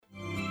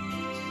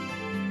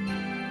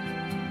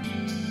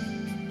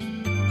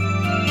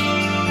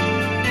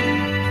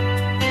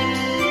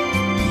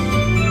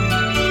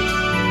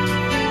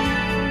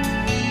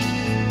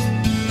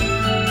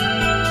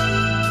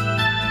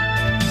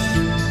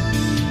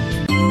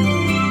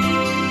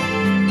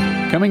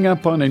Coming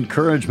up on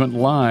Encouragement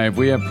Live,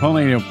 we have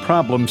plenty of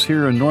problems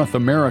here in North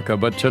America,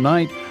 but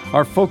tonight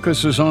our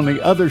focus is on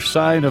the other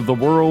side of the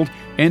world,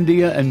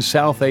 India and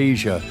South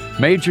Asia.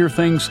 Major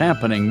things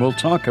happening. We'll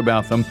talk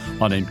about them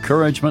on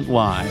Encouragement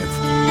Live.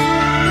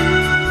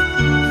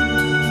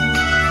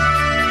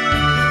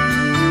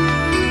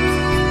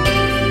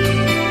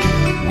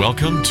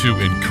 Welcome to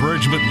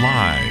Encouragement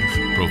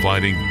Live,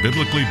 providing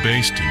biblically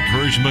based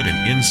encouragement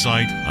and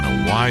insight on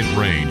a wide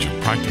range of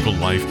practical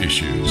life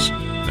issues.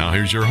 Now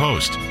here's your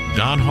host,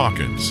 Don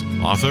Hawkins,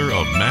 author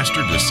of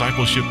Master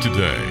Discipleship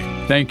Today.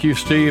 Thank you,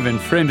 Steve. And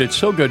friend, it's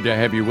so good to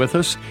have you with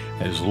us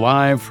as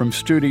live from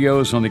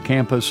studios on the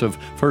campus of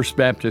First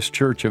Baptist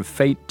Church of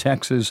Fate,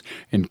 Texas,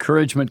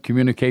 Encouragement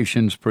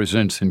Communications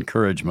presents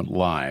Encouragement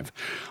Live.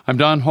 I'm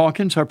Don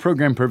Hawkins. Our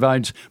program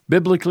provides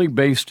biblically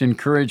based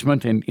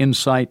encouragement and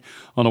insight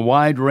on a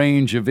wide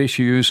range of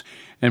issues.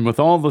 And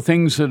with all the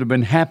things that have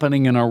been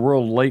happening in our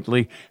world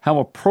lately, how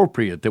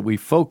appropriate that we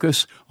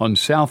focus on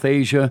South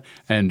Asia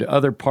and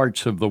other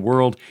parts of the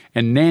world.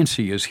 And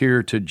Nancy is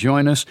here to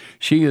join us.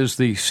 She is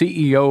the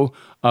CEO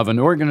of an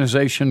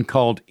organization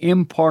called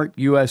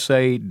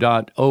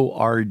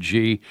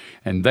ImpartUSA.org,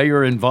 and they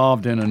are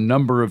involved in a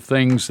number of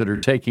things that are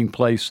taking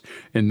place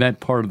in that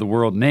part of the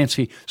world.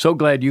 Nancy, so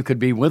glad you could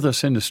be with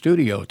us in the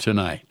studio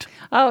tonight.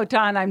 Oh,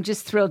 Don, I'm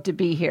just thrilled to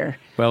be here.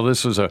 Well,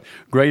 this is a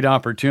great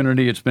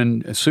opportunity. It's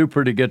been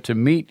super to get to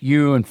meet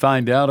you and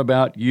find out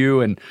about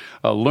you and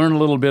learn a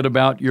little bit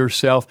about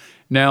yourself.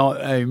 Now,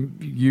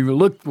 you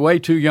look way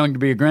too young to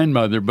be a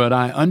grandmother, but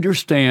I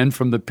understand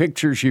from the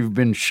pictures you've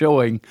been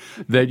showing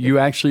that you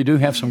actually do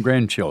have some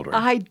grandchildren.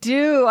 I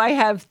do. I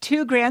have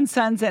 2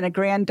 grandsons and a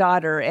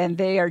granddaughter, and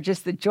they are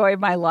just the joy of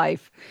my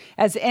life.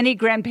 As any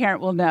grandparent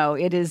will know,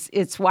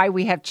 it's why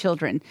we have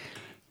children.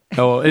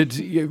 Oh,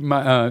 Zig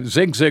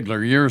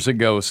Ziglar years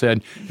ago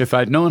said, if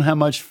I'd known how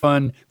much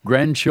fun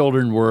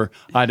grandchildren were,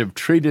 I'd have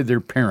treated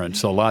their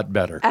parents a lot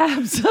better.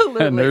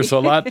 Absolutely. And there's a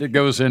lot that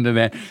goes into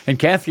that. And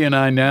Kathy and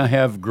I now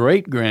have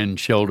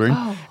great-grandchildren,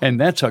 and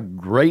that's a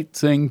great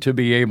thing to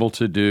be able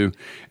to do.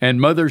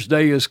 And Mother's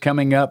Day is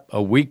coming up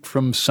a week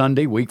from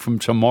Sunday, week from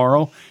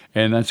tomorrow,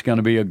 and that's going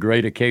to be a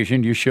great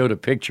occasion. You showed a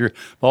picture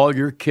of all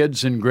your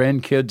kids and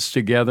grandkids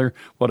together.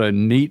 What a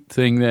neat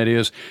thing that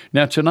is.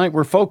 Now, tonight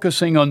we're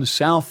focusing on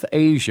South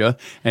Asia,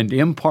 and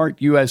Impart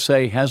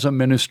USA has a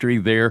ministry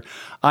there.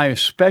 I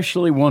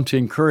especially want to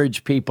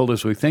encourage people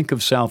as we think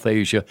of South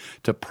Asia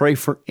to pray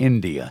for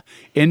India.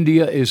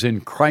 India is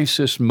in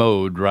crisis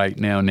mode right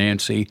now,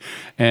 Nancy,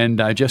 and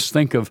I just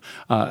think of,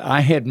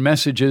 I had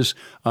messages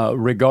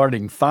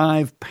regarding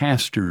 5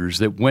 pastors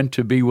that went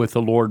to be with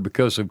the Lord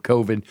because of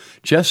COVID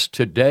just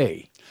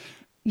today.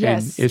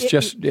 Yes,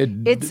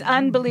 and it's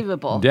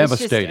unbelievable.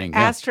 Devastating. It's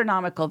just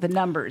astronomical, the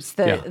numbers,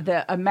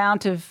 the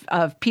amount of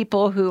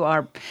people who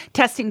are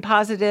testing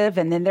positive,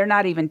 and then they're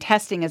not even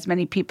testing as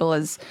many people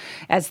as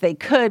they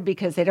could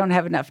because they don't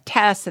have enough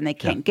tests and they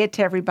can't get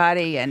to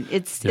everybody, and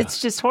it's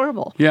just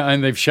horrible. Yeah,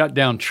 and they've shut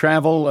down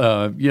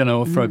travel.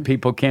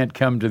 People can't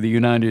come to the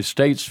United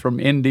States from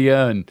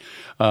India, and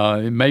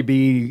it may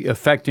be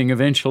affecting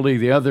eventually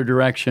the other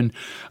direction.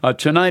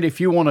 Tonight,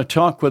 if you want to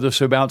talk with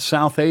us about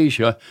South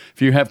Asia,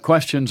 if you have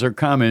questions or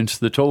comments,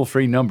 the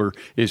toll-free number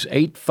is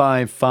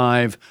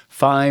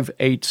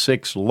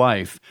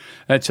 855-586-LIFE.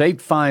 That's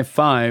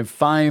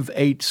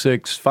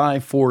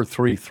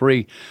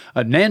 855-586-5433.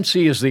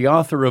 Nancy is the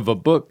author of a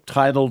book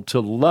titled To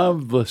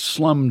Love the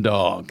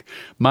Slumdog,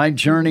 My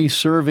Journey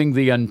Serving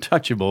the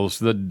Untouchables,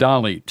 the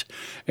Dalit.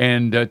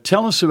 And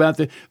tell us about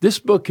this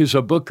book is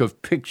a book of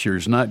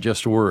pictures, not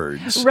just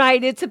words.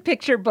 Right, it's a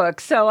picture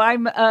book. So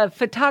I'm a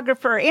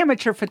photographer,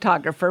 amateur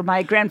photographer.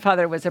 My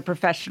grandfather was a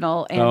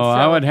professional. And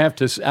I would have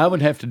to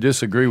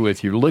disagree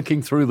with you.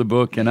 Looking through the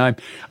book, and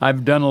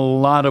I've done a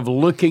lot of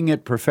looking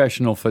at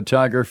professional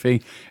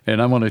photography,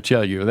 and I want to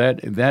tell you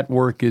that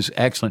work is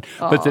excellent.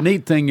 But the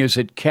neat thing is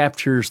it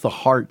captures the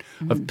heart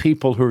of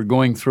people who are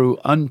going through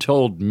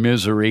untold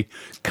misery,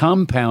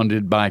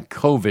 compounded by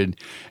COVID.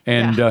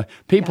 And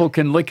people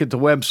can look at the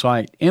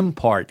website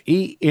Impart,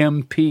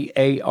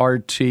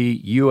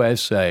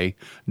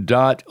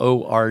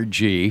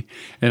 EMPARTUSA.org.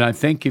 And I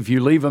think if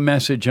you leave a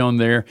message on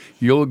there,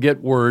 you'll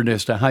get word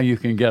as to how you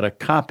can get a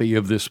copy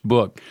of this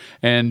book.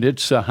 And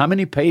it's how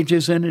many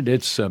pages in it?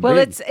 It's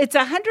big. It's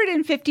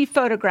 150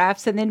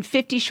 photographs and then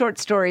 50 short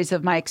stories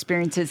of my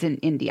experiences in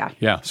India.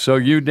 Yeah, so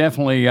you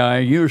definitely,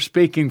 you're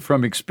speaking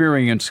from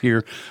experience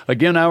here.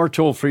 Again, our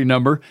toll-free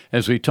number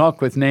as we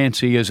talk with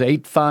Nancy is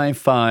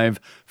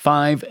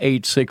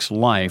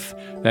 855-586-LIFE.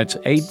 That's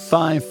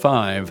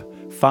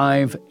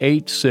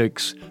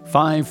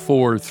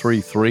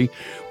 855-586-5433.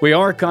 We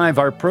archive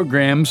our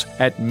programs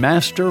at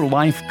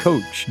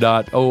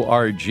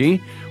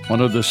masterlifecoach.org,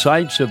 one of the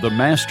sites of the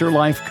Master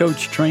Life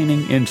Coach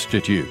Training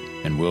Institute.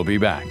 And we'll be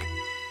back.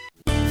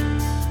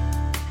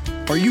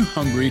 Are you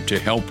hungry to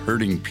help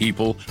hurting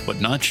people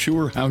but not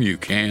sure how you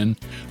can?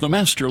 The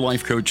Master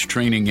Life Coach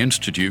Training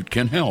Institute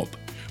can help.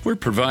 We're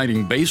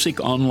providing basic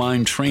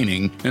online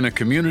training in a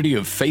community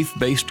of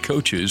faith-based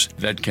coaches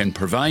that can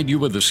provide you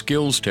with the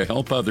skills to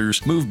help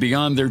others move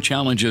beyond their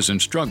challenges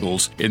and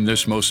struggles in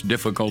this most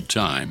difficult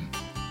time.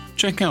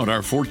 Check out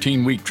our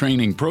 14-week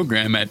training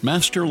program at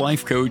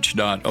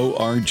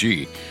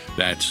masterlifecoach.org.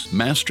 That's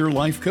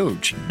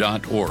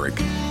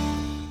masterlifecoach.org.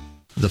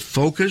 The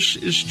focus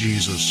is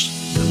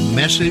Jesus. The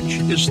message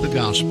is the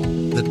gospel.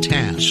 The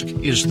task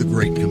is the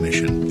Great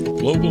Commission.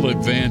 Global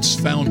Advance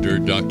founder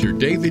Dr.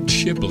 David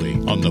Shipley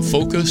on the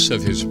focus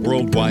of his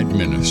worldwide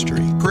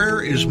ministry.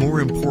 Prayer is more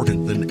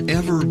important than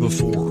ever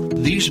before.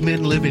 These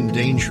men live in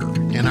danger,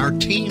 and our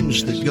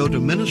teams that go to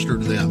minister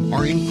to them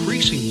are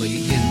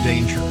increasingly in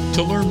danger.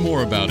 To learn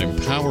more about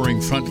empowering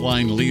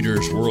frontline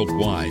leaders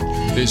worldwide,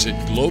 visit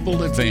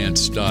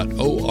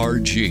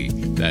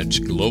globaladvance.org. That's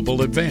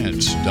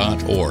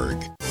globaladvance.org.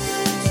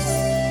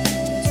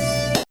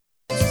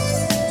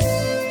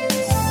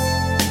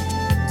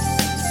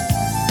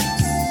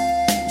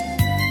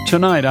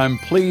 Tonight, I'm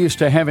pleased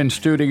to have in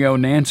studio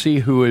Nancy,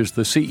 who is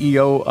the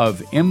CEO of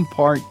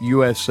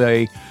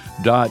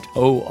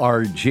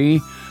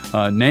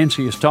ImpartUSA.org.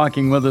 Nancy is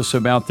talking with us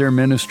about their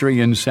ministry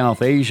in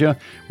South Asia.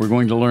 We're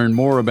going to learn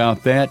more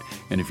about that.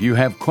 And if you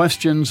have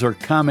questions or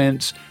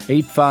comments,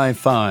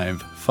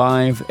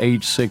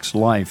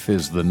 855-586-LIFE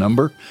is the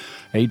number.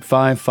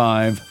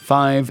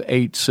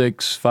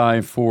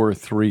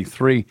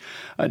 855-586-5433.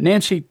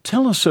 Nancy,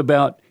 tell us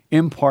about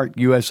Impart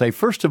USA.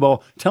 First of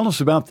all, tell us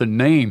about the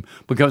name,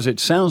 because it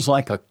sounds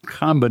like a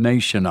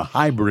combination, a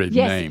hybrid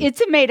name. Yes, it's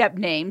a made-up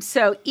name.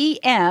 So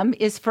EM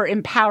is for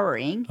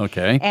empowering.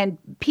 Okay. And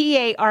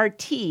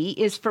PART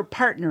is for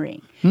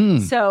partnering.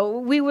 So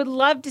we would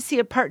love to see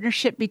a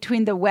partnership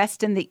between the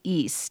West and the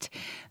East.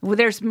 Well,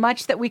 there's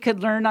much that we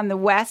could learn on the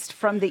West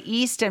from the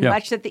East, and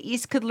much that the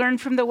East could learn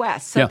from the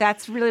West. So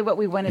that's really what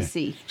we want to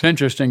see. It's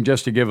interesting,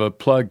 just to give a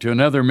plug to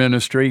another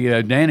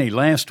ministry. Danny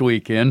last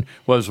weekend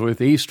was with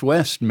East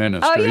West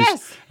Ministries. Oh,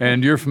 yes.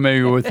 And you're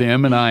familiar with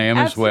them, and I am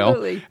as well.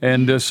 Absolutely.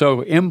 And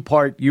so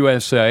Impart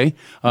USA,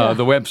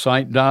 the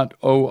website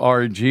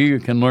 .org, you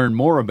can learn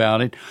more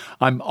about it.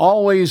 I'm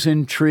always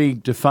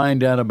intrigued to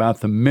find out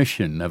about the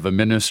mission of a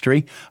ministry.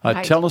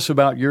 Right. Tell us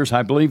about yours.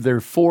 I believe there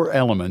are 4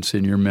 elements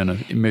in your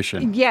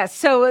mission. Yes.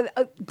 So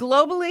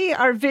globally,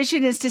 our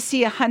vision is to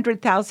see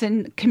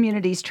 100,000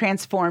 communities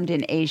transformed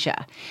in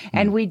Asia.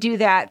 And we do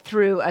that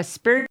through a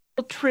spiritual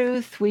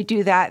truth. We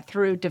do that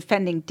through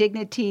defending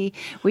dignity.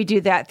 We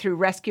do that through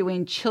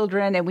rescuing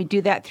children, and we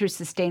do that through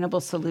sustainable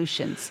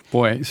solutions.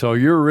 Boy, so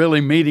you're really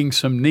meeting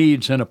some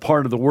needs in a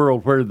part of the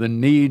world where the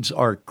needs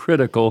are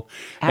critical.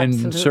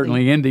 Absolutely. And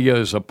certainly India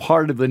is a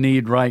part of the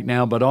need right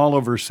now, but all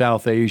over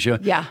South Asia.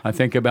 Yeah. I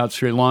think about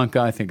Sri Lanka.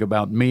 I think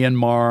about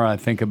Myanmar. I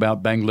think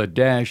about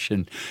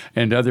Bangladesh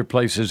and other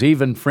places.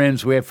 Even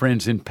we have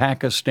friends in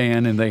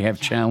Pakistan, and they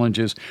have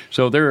challenges.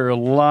 So there are a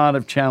lot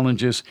of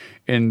challenges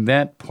in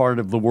that part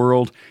of the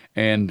world,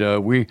 and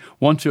we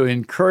want to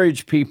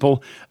encourage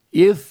people,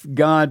 if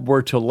God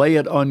were to lay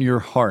it on your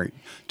heart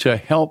to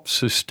help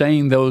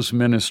sustain those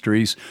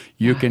ministries,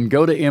 you can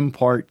go to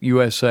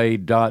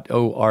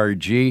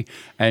ImpartUSA.org,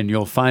 and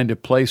you'll find a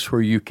place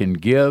where you can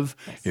give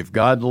if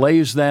God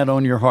lays that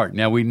on your heart.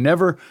 Now, we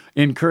never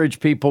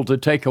encourage people to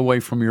take away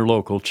from your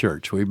local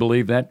church. We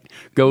believe that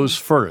goes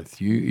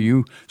first.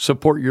 You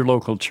support your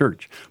local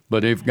church.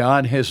 But if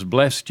God has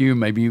blessed you,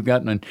 maybe you've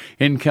gotten an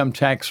income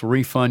tax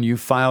refund, you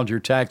filed your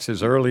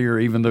taxes earlier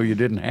even though you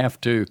didn't have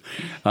to,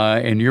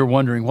 and you're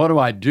wondering, what do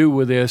I do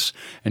with this?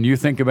 And you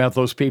think about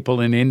those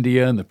people in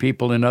India and the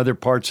people in other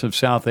parts of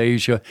South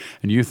Asia,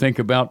 and you think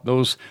about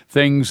those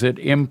things that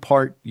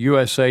Impart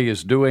USA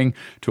is doing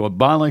to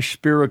abolish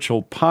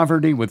spiritual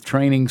poverty with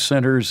training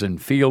centers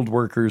and field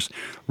workers,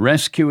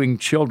 rescuing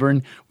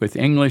children with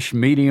English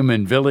medium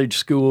and village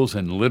schools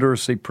and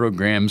literacy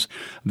programs.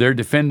 They're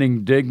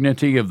defending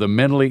dignity of the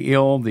mentally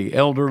ill, the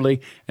elderly,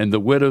 and the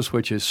widows,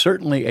 which is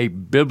certainly a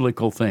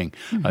biblical thing.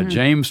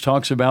 James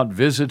talks about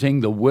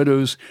visiting the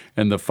widows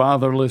and the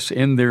fatherless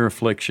in their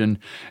affliction,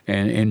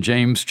 and in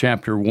James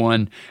chapter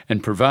 1,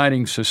 and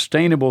providing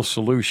sustainable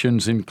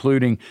solutions,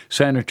 including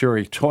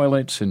sanitary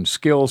toilets and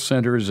skill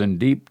centers and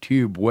deep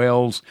tube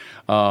wells.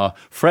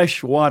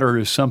 Fresh water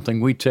is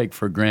something we take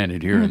for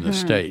granted here in the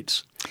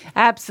States.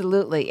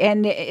 Absolutely.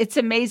 And it's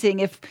amazing.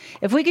 If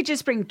we could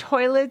just bring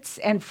toilets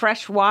and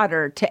fresh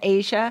water to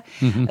Asia,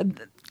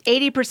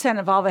 80%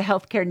 of all the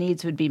healthcare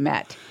needs would be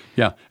met.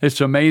 Yeah,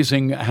 it's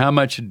amazing how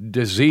much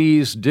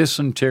disease,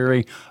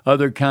 dysentery,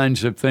 other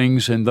kinds of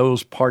things in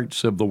those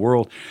parts of the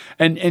world.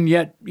 And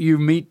yet you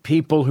meet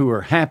people who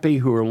are happy,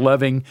 who are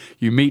loving.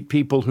 You meet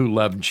people who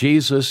love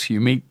Jesus. You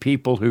meet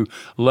people who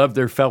love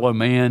their fellow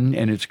man,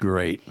 and it's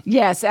great.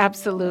 Yes,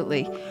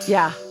 absolutely.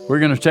 Yeah. We're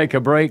going to take a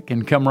break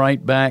and come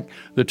right back.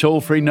 The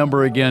toll-free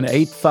number again,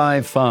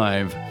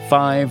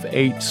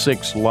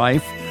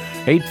 855-586-LIFE.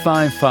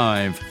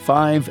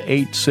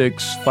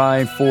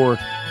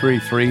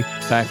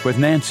 855-586-5433. Back with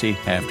Nancy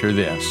after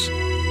this.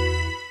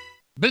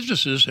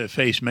 Businesses have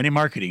faced many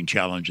marketing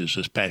challenges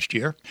this past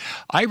year.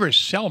 Iris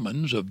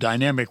Selmans of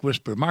Dynamic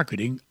Whisper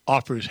Marketing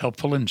offers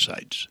helpful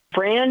insights.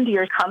 Brand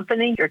your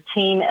company, your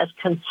team as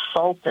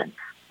consultants.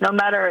 No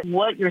matter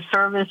what your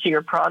service or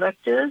your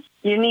product is,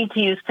 you need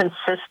to use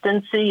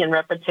consistency and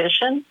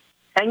repetition.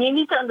 And you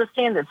need to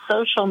understand that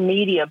social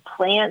media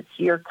plants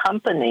your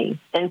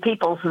company in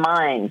people's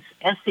minds.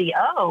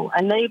 SEO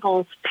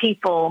enables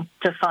people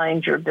to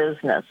find your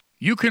business.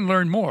 You can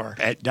learn more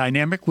at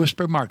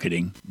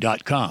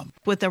dynamicwhispermarketing.com.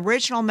 With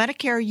Original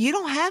Medicare, you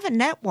don't have a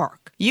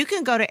network. You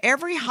can go to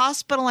every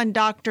hospital and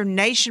doctor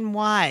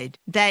nationwide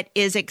that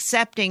is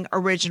accepting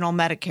Original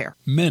Medicare.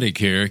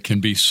 Medicare can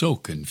be so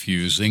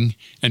confusing,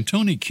 and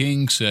Tony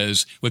King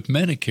says with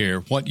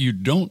Medicare, what you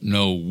don't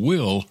know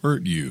will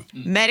hurt you.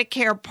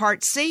 Medicare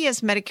Part C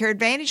is Medicare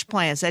Advantage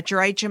plans. That's your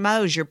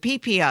HMOs, your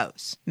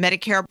PPOs.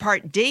 Medicare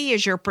Part D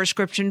is your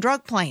prescription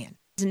drug plan.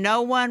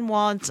 No one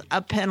wants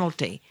a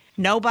penalty.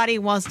 Nobody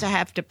wants to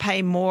have to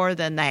pay more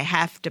than they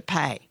have to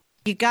pay.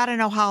 You got to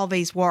know how all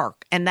these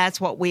work, and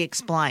that's what we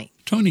explain.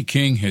 Tony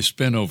King has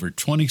spent over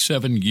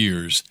 27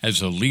 years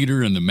as a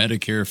leader in the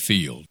Medicare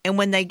field. And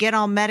when they get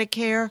on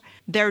Medicare,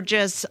 they're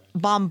just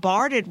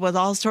bombarded with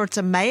all sorts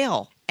of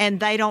mail. And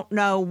they don't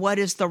know what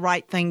is the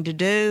right thing to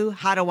do.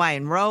 How do I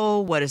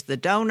enroll? What is the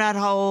donut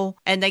hole?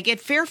 And they get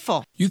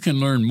fearful. You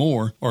can learn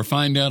more or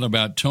find out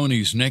about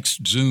Tony's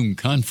next Zoom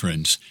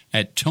conference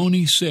at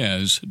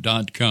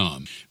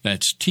tonysays.com.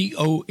 That's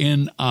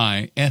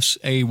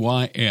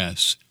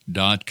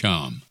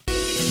TONISAYS.com.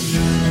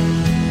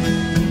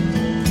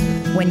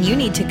 When you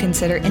need to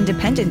consider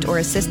independent or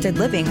assisted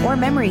living or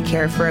memory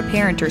care for a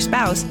parent or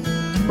spouse,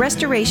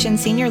 Restoration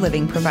Senior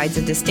Living provides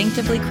a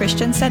distinctively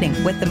Christian setting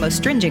with the most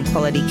stringent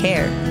quality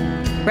care.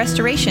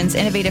 Restoration's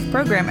innovative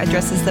program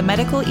addresses the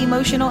medical,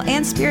 emotional,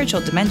 and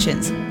spiritual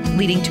dimensions,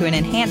 leading to an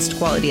enhanced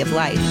quality of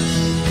life.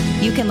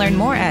 You can learn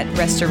more at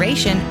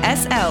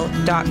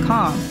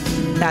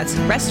restorationsl.com. That's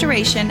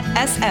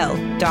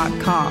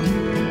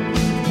restorationsl.com.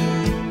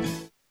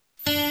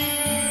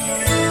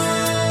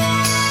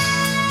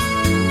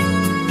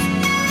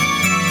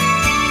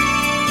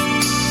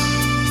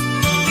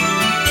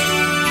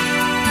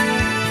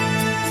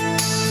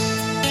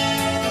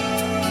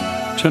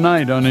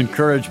 Tonight on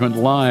Encouragement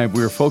Live,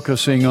 we're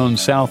focusing on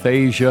South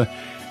Asia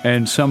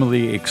and some of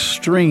the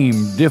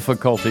extreme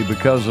difficulty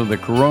because of the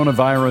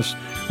coronavirus,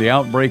 the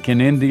outbreak in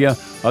India,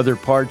 other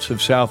parts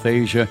of South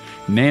Asia.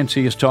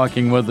 Nancy is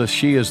talking with us.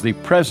 She is the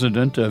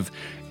president of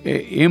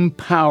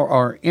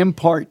Impart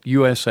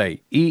USA,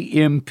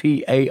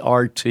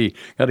 EMPART.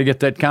 Got to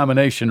get that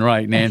combination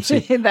right,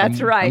 Nancy.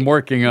 That's right. I'm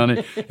working on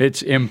it.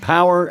 It's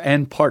Empower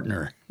and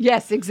Partner.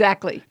 Yes,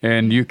 exactly.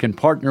 And you can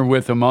partner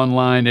with them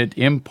online at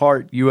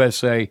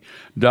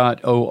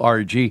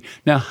impartusa.org.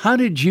 Now, how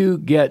did you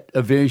get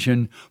a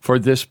vision for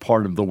this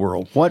part of the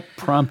world? What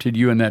prompted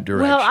you in that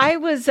direction? Well, I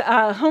was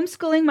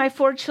homeschooling my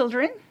 4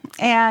 children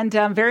and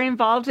very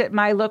involved at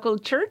my local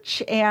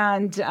church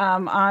and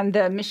on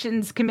the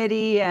missions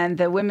committee and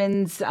the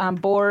women's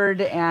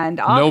board and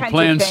all kinds of things. No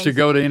plans to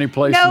go to any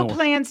place? No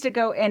plans to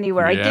go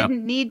anywhere. Yeah. I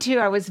didn't need to.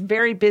 I was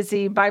very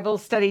busy Bible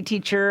study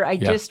teacher. I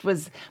just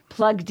was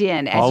plugged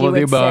in, as all you of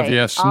would the above, say.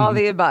 yes. All of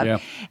the above. Yeah.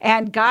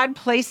 And God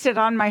placed it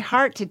on my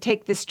heart to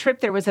take this trip.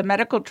 There was a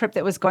medical trip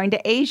that was going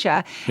to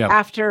Asia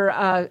after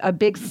a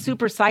big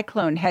super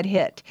cyclone had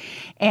hit.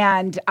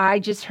 And I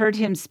just heard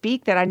him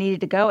speak that I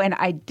needed to go, and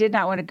I did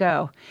not want to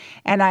go.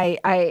 And I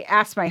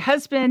asked my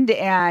husband,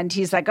 and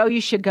he's like, oh, you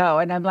should go.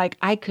 And I'm like,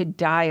 I could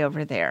die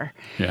over there.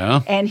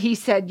 Yeah. And he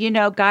said,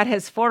 God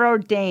has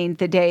foreordained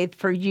the day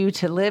for you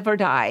to live or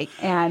die.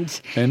 And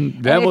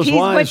that was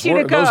wise.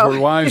 Those were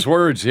wise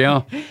words,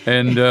 yeah.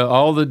 And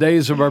all the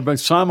days of our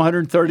Psalm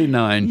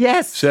 139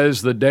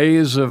 says the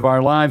days of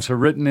our lives are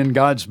written in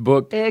God's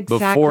book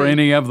before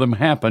any of them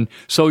happen.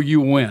 So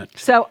you went.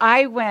 So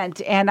I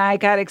went, and I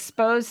got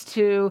exposed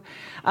to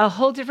a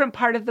whole different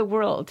part of the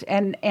world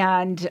and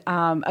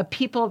a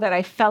people that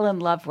I fell in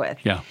love with.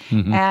 Yeah.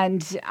 Mm-hmm.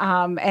 And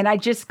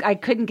I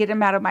couldn't get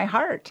them out of my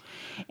heart.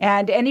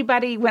 And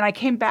when I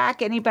came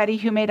back, anybody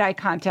who made eye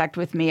contact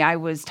with me, I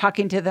was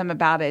talking to them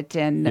about it.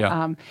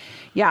 And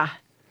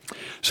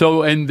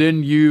So, and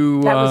then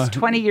that was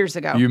 20 years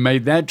ago. You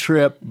made that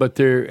trip, but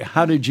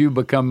how did you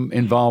become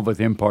involved with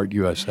Impart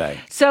USA?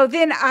 So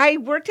then I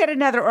worked at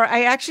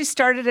I actually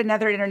started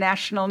another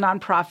international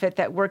nonprofit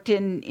that worked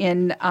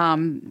in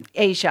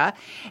Asia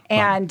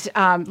and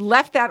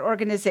left that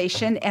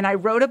organization, and I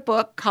wrote a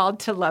book called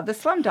To Love the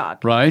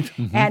Slumdog. Right.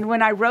 Mm-hmm. And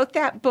when I wrote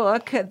that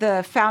book,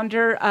 the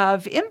founder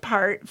of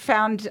Impart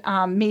found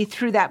me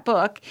through that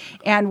book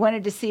and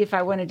wanted to see if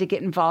I wanted to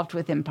get involved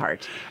with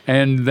Impart.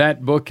 And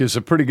that book is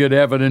a pretty good good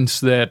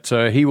evidence that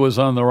he was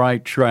on the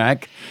right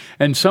track.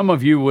 And some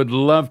of you would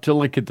love to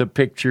look at the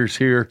pictures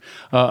here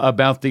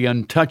about the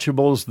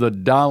untouchables, the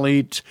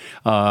Dalit.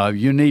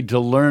 You need to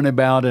learn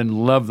about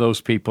and love those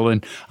people.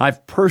 And I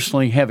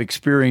personally have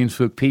experience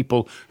with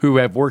people who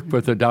have worked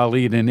with the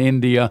Dalit in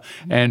India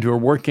and who are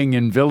working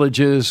in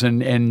villages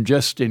and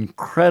just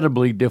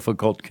incredibly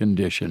difficult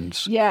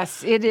conditions.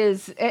 Yes, it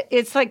is.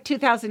 It's like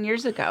 2,000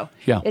 years ago.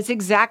 Yeah. It's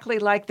exactly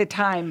like the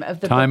time of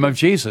the time of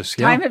Jesus.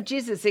 Yeah. Time of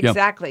Jesus,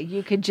 exactly. Yeah.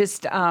 You could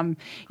just,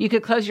 you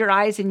could close your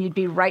eyes and you'd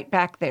be right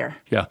back there.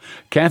 Yeah.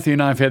 Kathy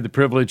and I have had the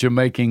privilege of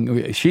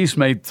she's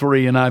made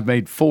 3 and I've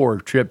made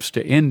 4 trips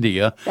to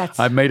India.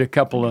 I've made a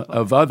couple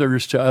of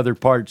others to other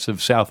parts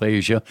of South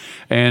Asia,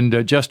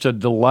 and just a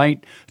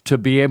delight to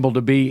be able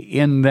to be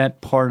in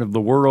that part of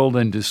the world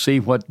and to see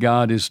what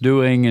God is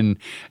doing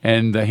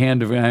and the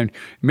hand of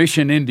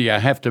Mission India. I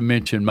have to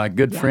mention my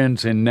good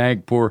friends in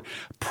Nagpur.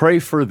 Pray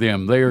for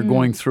them. They are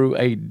going through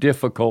a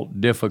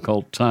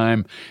difficult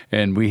time,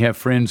 and we have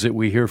friends that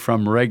we hear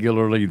from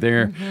regularly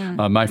there.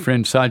 My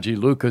friend Saji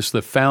Lucas,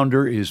 the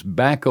founder, is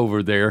back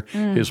over there.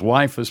 His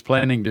wife is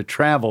planning to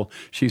travel.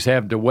 She's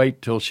had to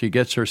wait till she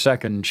gets her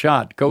second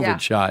shot, COVID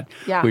shot.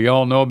 Yeah. We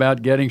all know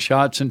about getting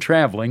shots and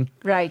traveling.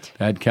 Right.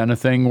 That kind of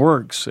thing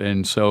works.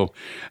 And so,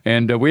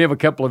 we have a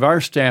couple of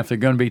our staff that are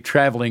going to be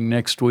traveling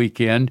next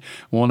weekend.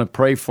 We want to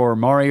pray for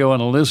Mario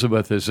and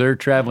Elizabeth as they're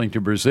traveling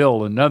to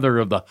Brazil, another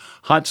of the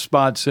hot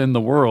spots in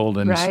the world.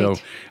 And so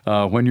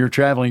when you're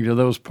traveling to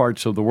those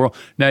parts of the world.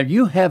 Now,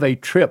 you have a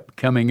trip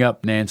coming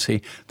up,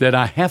 Nancy, that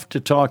I have to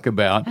talk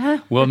about.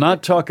 We'll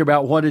not talk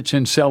about what it's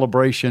in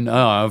celebration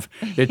of.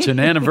 It's an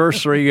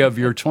anniversary of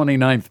your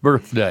 29th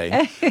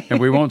birthday, and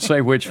we won't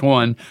say which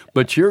one,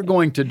 but you're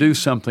going to do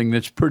something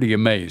that's pretty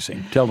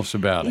amazing. Tell us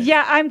about it.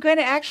 Yeah, I'm going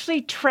to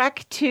actually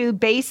trek to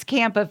base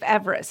camp of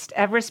Everest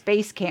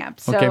Base Camp.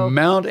 So, okay,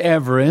 Mount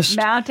Everest.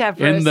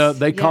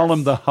 They call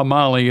them the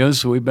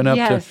Himalayas. We've been up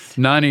to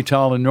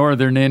Nainital in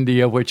northern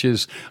India, which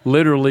is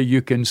literally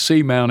you can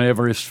see Mount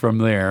Everest from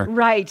there.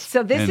 Right.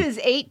 So this is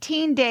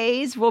 18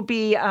 days. We'll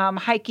be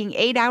hiking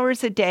 8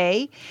 hours a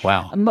day.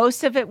 Wow.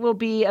 Most of it will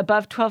be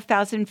above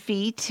 12,000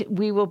 feet.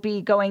 We will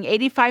be going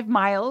 85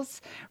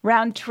 miles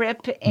round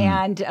trip,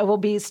 and we'll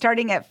be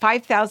starting at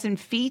 5,000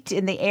 feet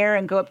in the air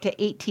and go up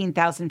to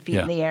 18,000 feet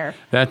in the air.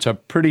 That's a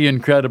pretty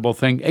incredible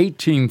thing.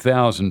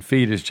 18,000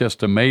 feet is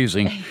just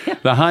amazing.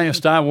 The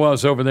highest I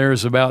was over there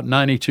is about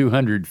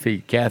 9,200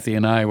 feet. Kathy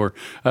and I were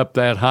up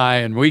that high,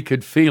 and we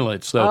could feel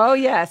it. So, oh,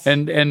 yes.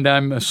 And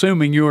I'm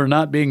assuming you are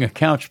not being a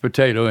couch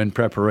potato in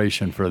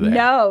preparation for that.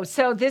 No.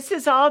 So this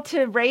is all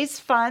to raise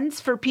funds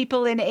for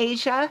people in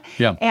Asia.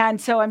 Yeah. And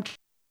so I'm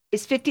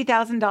is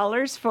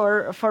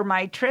 $50,000 for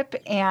my trip,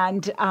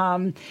 and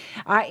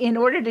in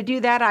order to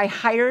do that, I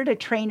hired a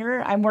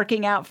trainer. I'm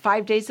working out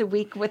 5 days a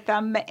week with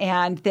them,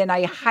 and then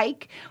I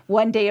hike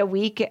 1 day a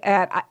week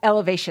at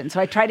elevation. So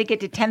I try to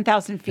get to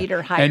 10,000 feet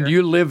or higher. And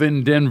you live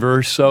in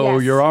Denver, so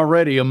you're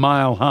already a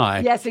mile high.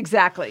 Yes,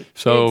 exactly.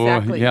 So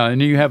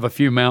and you have a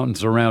few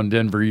mountains around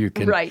Denver you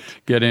can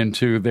get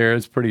into there.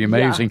 It's pretty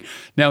amazing.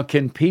 Now,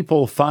 can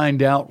people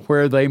find out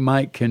where they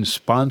can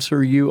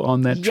sponsor you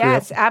on that trip?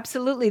 Yes,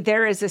 absolutely.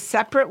 There is a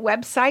separate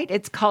website.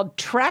 It's called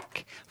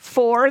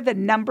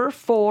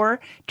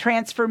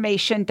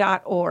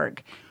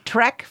Trek4Transformation.org.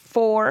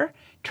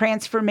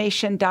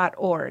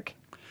 Trek4Transformation.org.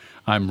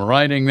 I'm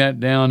writing that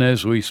down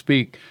as we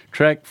speak.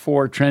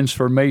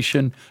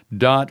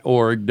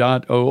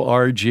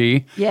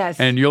 Trek4Transformation.org. Yes.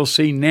 And you'll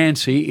see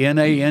Nancy,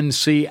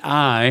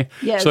 Nanci.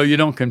 Yes. So you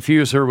don't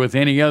confuse her with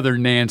any other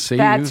Nancy.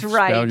 That's you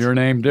right. Spell your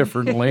name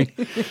differently.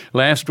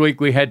 Last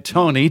week we had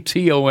Tony,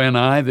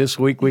 Toni. This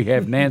week we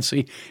have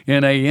Nancy,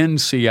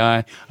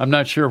 Nanci. I'm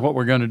not sure what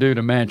we're going to do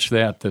to match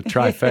that, the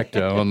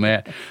trifecta on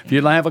that. If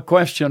you'd have a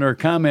question or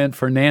comment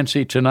for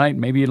Nancy tonight,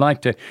 maybe you'd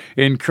like to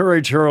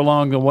encourage her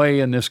along the way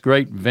in this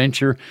great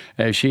venture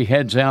as she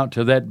heads out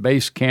to that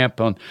base camp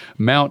on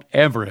Mount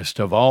Everest,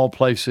 of all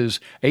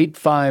places,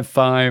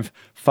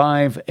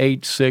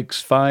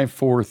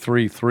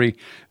 855-586-5433.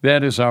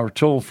 That is our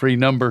toll-free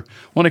number. I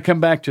want to come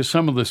back to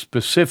some of the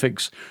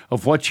specifics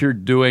of what you're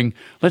doing.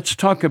 Let's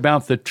talk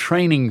about the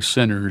training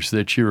centers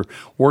that you're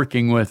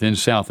working with in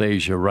South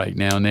Asia right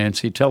now.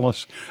 Nancy, tell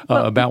us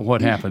about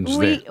what happens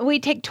there. We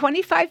take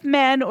 25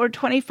 men or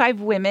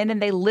 25 women,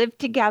 and they live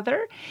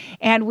together,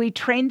 and we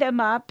train them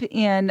up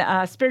in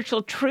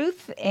spiritual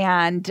truth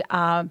and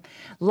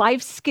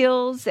life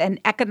skills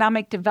and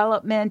economic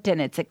development,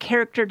 and it's a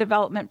character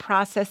development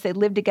process. They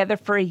live together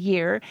for a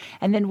year,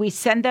 and then we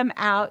send them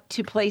out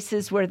to places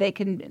where they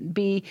can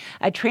be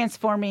a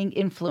transforming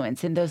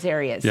influence in those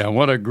areas. Yeah,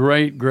 what a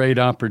great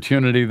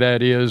opportunity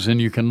that is,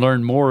 and you can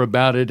learn more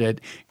about it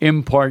at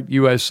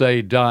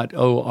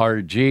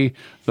impartusa.org.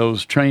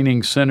 Those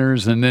training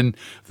centers, and then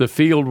the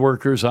field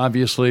workers,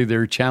 obviously,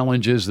 their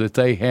challenges that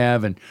they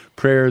have and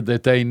prayer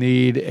that they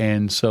need,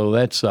 and so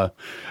that's a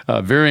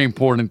very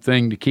important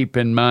thing to keep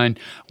in mind.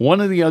 One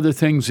of the other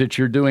things that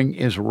you're doing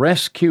is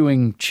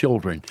rescuing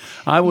children.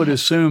 I would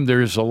assume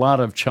there's a lot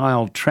of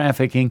child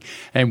trafficking,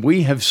 and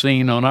we have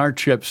seen on our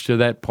trips to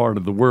that part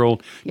of the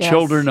world,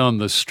 children on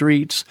the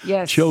streets,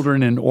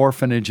 children in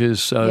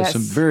orphanages,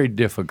 some very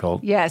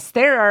difficult. Yes,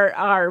 there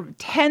are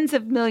tens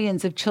of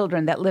millions of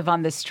children that live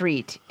on the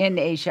street in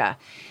Asia.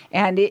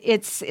 And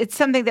it's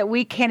something that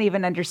we can't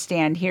even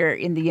understand here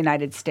in the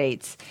United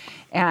States.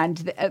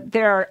 And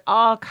there are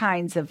all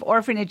kinds of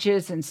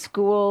orphanages and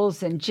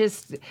schools and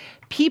just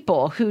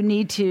people who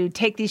need to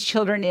take these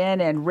children in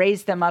and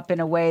raise them up in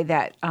a way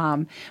that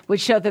would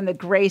show them the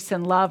grace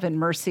and love and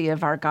mercy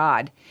of our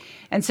God.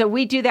 And so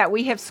we do that.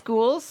 We have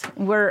schools.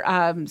 We're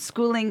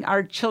schooling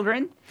our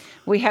children.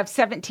 We have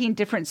 17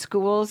 different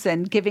schools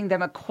and giving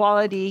them a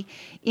quality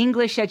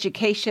English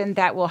education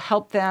that will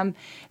help them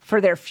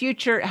for their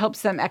future. It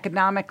helps them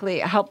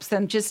economically. It helps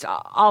them just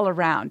all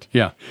around.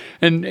 Yeah.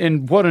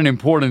 And what an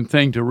important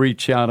thing to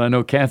reach out. I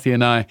know Kathy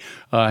and I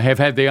have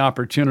had the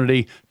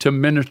opportunity to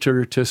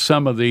minister to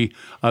some of the,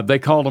 they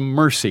call them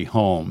mercy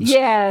homes.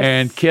 Yes.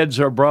 And kids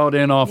are brought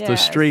in off the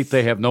street.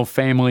 They have no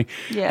family.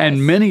 Yes.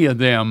 And many of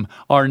them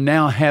are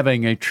now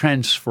having a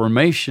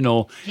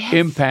transformational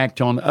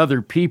impact on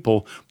other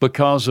people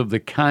because of the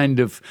kind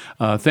of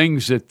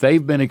things that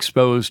they've been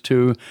exposed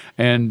to.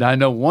 And I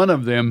know one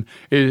of them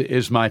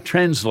is my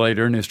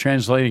translator and is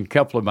translating a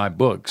couple of my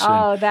books.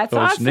 Oh, that's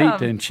awesome.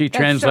 Neat. And she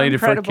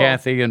translated for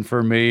Kathy and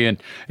for me, and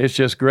it's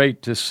just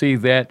great to see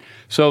that.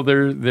 So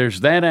there's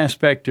that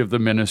aspect of the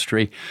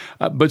ministry.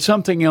 But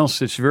something else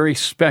that's very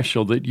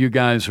special that you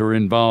guys are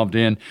involved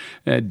in,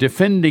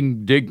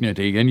 defending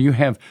dignity. And you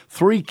have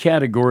 3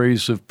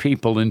 categories of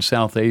people in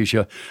South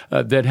Asia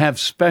that have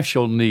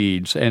special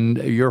needs, and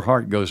your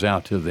heart goes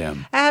out to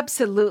them.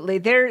 Absolutely.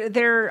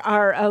 There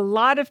are a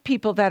lot of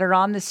people that are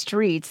on the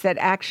streets that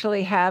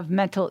actually have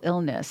mental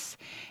illness,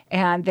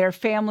 and their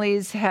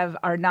families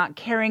are not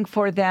caring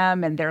for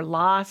them, and they're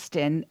lost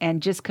and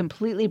just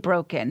completely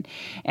broken.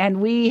 And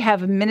we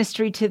have a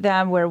ministry to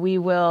them where we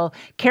will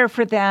care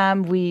for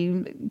them,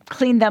 we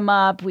clean them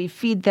up, we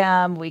feed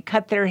them, we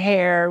cut their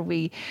hair,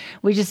 we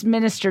just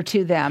minister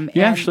to them.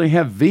 You actually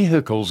have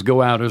vehicles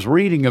go out. I was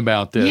reading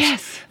about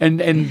this,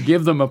 and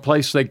give them a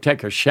place they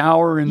take a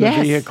shower in the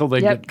vehicle,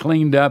 they get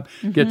cleaned up,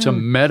 get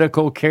some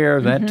medical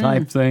care, that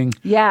type thing.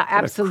 Yeah,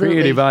 absolutely. What a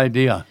creative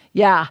idea.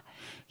 Yeah.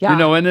 Yeah. You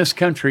know, in this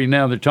country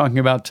now, they're talking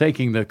about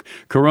taking the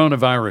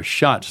coronavirus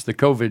shots, the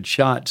COVID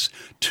shots,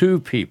 to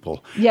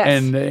people. Yes.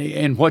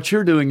 And what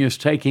you're doing is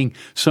taking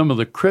some of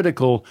the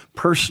critical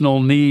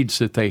personal needs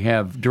that they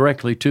have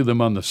directly to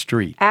them on the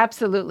street.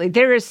 Absolutely.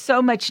 There is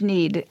so much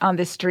need on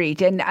the street.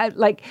 And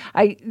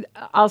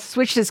I'll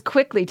switch this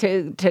quickly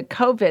to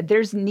COVID.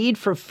 There's need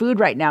for food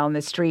right now on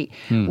the street.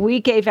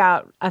 We gave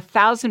out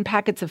 1,000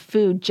 packets of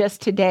food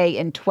just today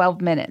in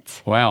 12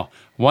 minutes. Wow.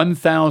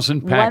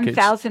 1,000 packets.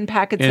 1,000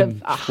 packets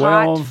of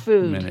hot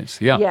food. Minutes.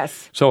 Yeah.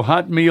 Yes. So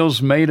hot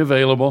meals made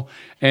available.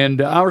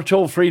 And our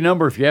toll-free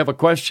number, if you have a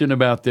question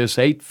about this,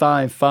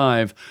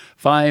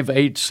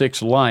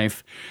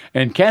 855-586-LIFE.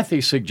 And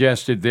Kathy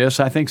suggested this.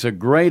 I think it's a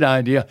great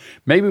idea.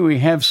 Maybe we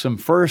have some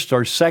first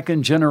or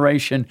second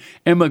generation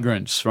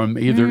immigrants from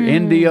either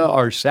India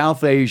or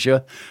South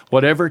Asia,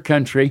 whatever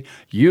country.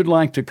 You'd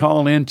like to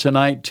call in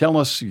tonight. Tell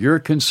us your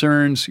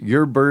concerns,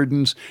 your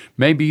burdens.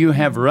 Maybe you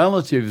have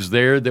relatives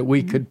there that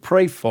we could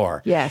pray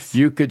for. Yes.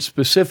 You could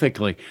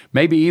specifically,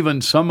 maybe even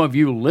some of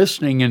you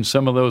listening in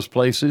some of those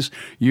places,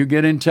 you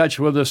get in touch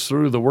with us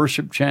through the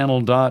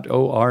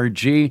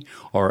worshipchannel.org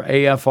or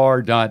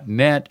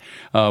afr.net.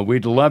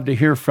 We'd love to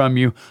hear from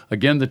you.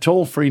 Again, the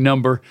toll-free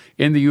number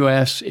in the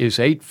U.S. is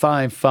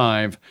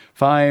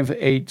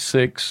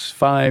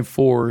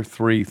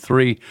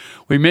 855-586-5433.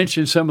 We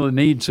mentioned some of the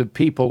needs of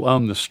people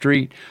on the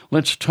street.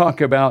 Let's talk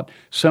about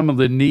some of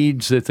the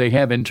needs that they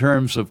have in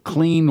terms of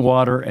clean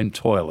water and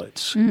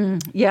toilets.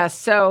 Yes.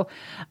 So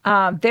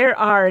there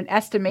are an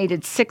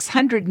estimated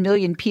 600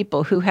 million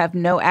people who have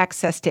no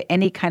access to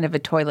any kind of a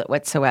toilet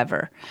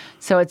whatsoever.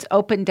 So it's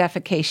open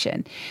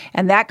defecation.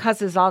 And that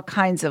causes all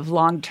kinds of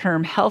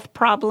long-term health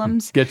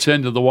problems. Gets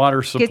into the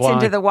water supply. Gets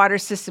into the water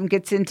system,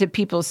 gets into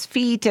people's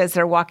feet as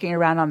they're walking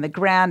around on the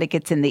ground. It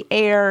gets in the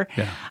air.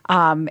 Yeah.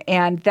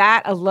 And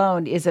that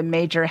alone is a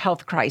major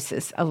health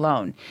crisis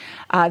alone.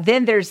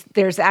 Then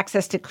there's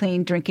access to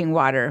clean drinking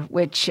water,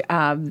 which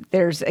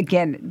there's,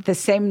 again, the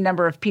same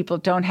number of people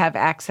don't have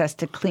access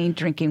to clean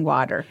drinking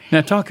water.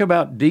 Now talk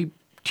about deep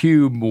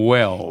tube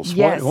wells.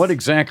 Yes. What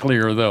exactly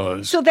are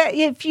those? So that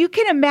if you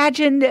can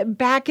imagine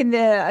back in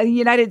the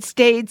United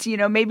States,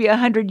 maybe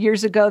 100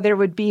 years ago, there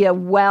would be a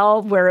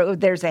well where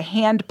there's a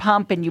hand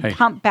pump and you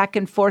pump back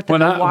and forth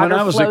and the water flows out. When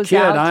I was a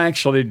kid, I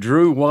actually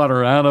drew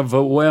water out of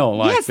a well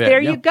like that. Yes,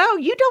 there you go.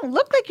 You don't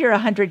look like you're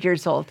 100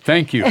 years old.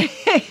 Thank you.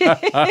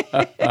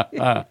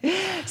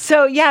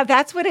 So, yeah,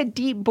 that's what a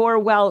deep bore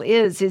well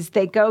is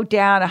they go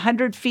down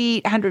 100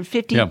 feet,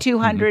 150,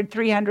 200,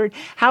 300,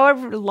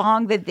 however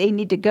long that they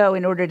need to go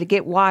in order order to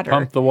get water.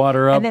 Pump the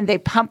water up. And then they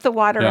pump the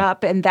water Yeah.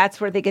 up, and that's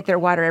where they get their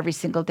water every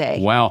single day.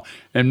 Wow.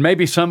 And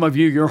maybe some of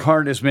you, your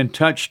heart has been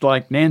touched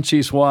like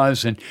Nancy's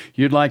was, and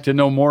you'd like to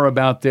know more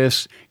about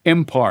this.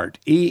 Impart,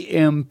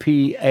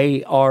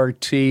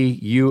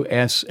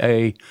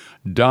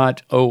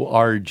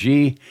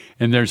 EMPARTUSA.org.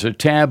 And there's a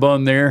tab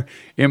on there,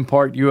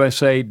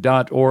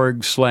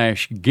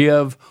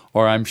 impartusa.org/give,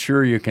 or I'm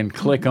sure you can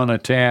click on a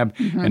tab.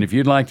 And if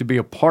you'd like to be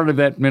a part of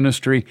that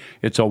ministry,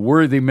 it's a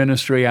worthy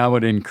ministry. I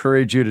would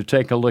encourage you to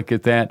take a look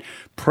at that.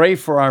 Pray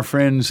for our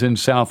friends in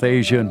South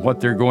Asia and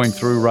what they're going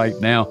through right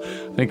now.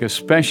 I think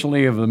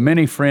especially of the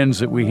many friends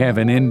that we have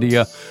in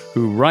India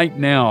who right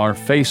now are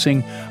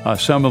facing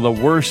some of the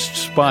worst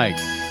spike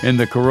in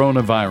the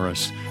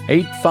coronavirus.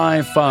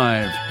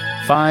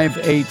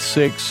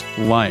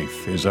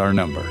 855-586-LIFE is our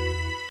number.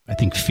 I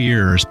think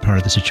fear is part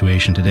of the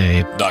situation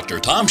today. Dr.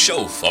 Tom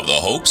Schoaf of the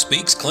Hope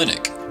Speaks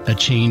Clinic. A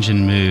change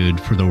in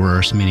mood for the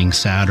worse, meaning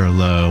sad or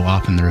low.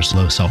 Often there's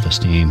low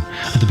self-esteem.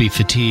 There'll be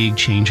fatigue,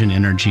 change in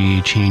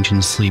energy, change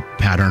in sleep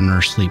pattern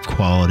or sleep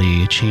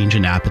quality, change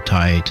in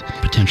appetite,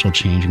 potential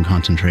change in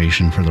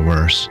concentration for the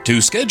worse.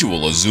 To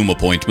schedule a Zoom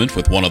appointment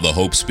with one of the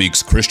Hope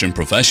Speaks Christian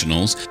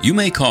professionals, you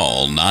may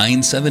call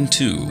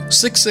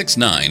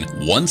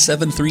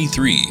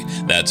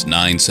 972-669-1733. That's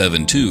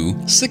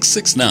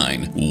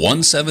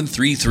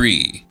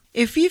 972-669-1733.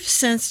 If you've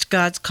sensed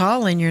God's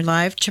call in your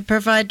life to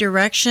provide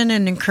direction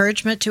and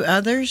encouragement to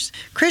others,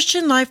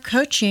 Christian Life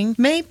Coaching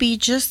may be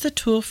just the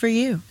tool for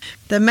you.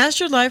 The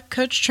Master Life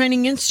Coach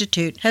Training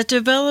Institute has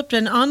developed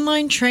an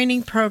online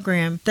training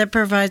program that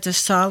provides a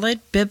solid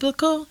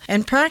biblical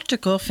and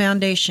practical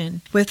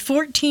foundation with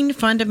 14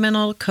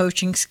 fundamental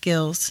coaching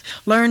skills.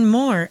 Learn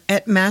more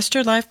at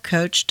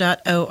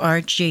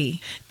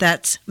masterlifecoach.org.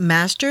 That's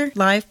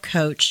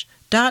masterlifecoach.org.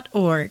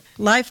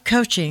 Life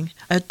Coaching,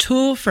 a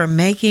tool for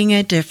making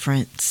a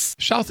difference.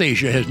 South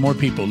Asia has more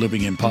people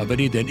living in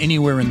poverty than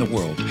anywhere in the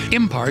world.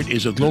 Impart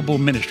is a global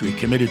ministry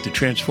committed to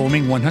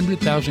transforming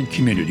 100,000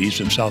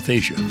 communities in South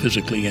Asia,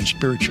 physically and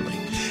spiritually.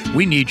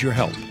 We need your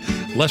help.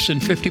 Less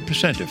than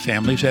 50% of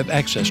families have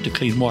access to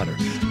clean water.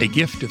 A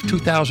gift of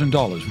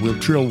 $2,000 will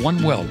drill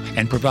one well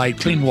and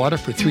provide clean water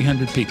for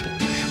 300 people.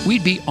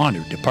 We'd be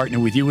honored to partner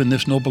with you in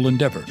this noble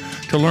endeavor.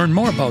 To learn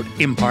more about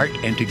Impart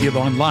and to give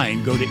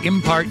online, go to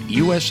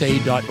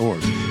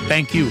impartusa.org.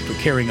 Thank you for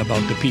caring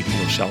about the people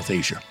of South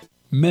Asia.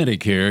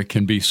 Medicare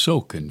can be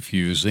so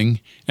confusing,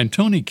 and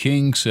Tony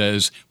King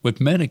says with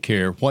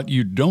Medicare, what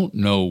you don't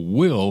know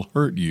will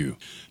hurt you.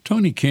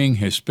 Tony King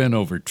has spent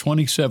over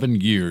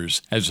 27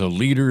 years as a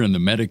leader in the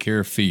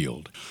Medicare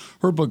field.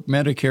 Her book,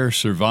 Medicare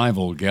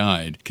Survival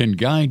Guide, can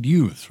guide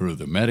you through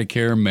the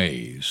Medicare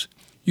maze.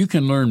 You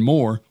can learn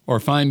more or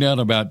find out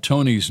about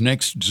Tony's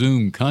next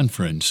Zoom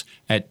conference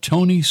at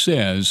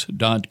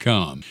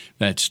tonysays.com.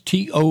 That's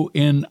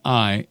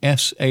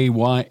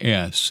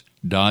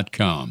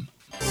TONISAYS.com.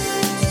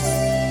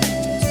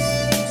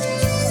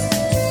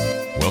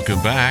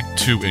 Welcome back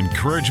to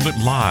Encouragement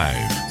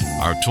Live.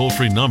 Our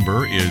toll-free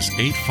number is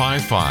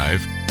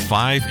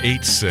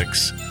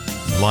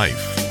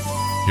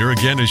 855-586-LIFE. Here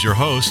again is your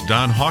host,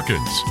 Don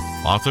Hawkins,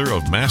 author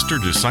of Master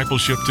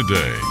Discipleship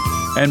Today.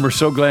 And we're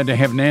so glad to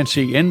have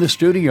Nancy in the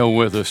studio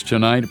with us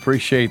tonight.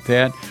 Appreciate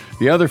that.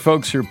 The other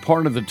folks who are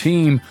part of the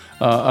team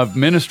of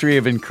Ministry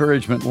of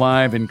Encouragement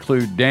Live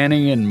include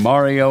Danny and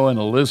Mario and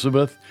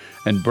Elizabeth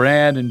and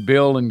Brad and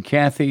Bill and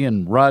Kathy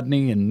and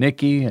Rodney and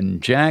Nikki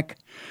and Jack.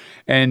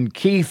 And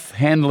Keith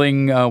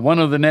handling one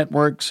of the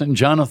networks and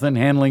Jonathan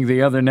handling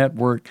the other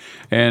network.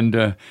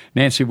 And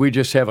Nancy, we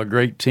just have a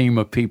great team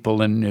of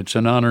people, and it's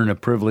an honor and a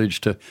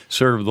privilege to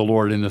serve the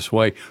Lord in this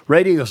way.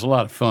 Radio is a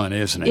lot of fun,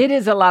 isn't it? It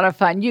is a lot of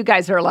fun. You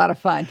guys are a lot of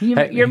fun.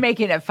 You're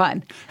making it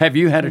fun. Have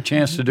you had a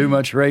chance to do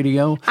much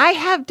radio? I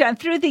have done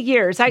through the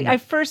years. I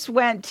first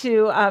went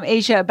to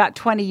Asia about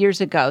 20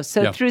 years ago.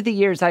 So through the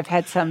years, I've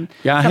had some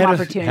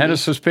opportunities. I had a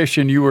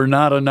suspicion you were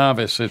not a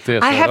novice at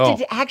this. I have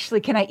to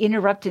actually, can I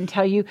interrupt and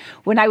tell you,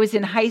 when I was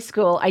in high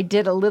school, I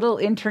did a little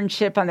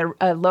internship on the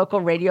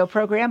local radio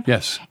program.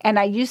 Yes. And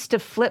I used to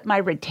flip my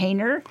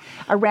retainer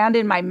around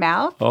in my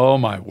mouth. Oh,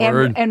 my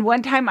word. And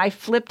one time I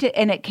flipped it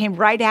and it came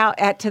right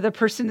out to the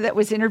person that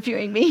was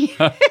interviewing me.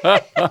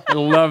 I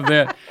love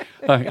that.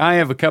 I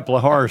have a couple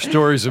of horror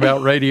stories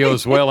about radio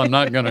as well. I'm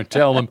not going to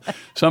tell them.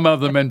 Some of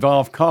them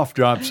involve cough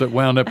drops that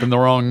wound up in the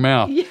wrong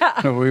mouth.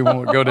 Yeah. We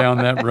won't go down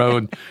that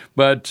road.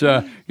 But,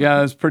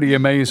 it's pretty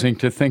amazing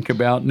to think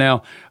about.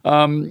 Now,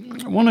 I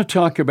want to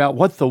talk about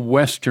what the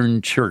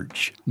Western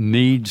Church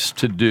needs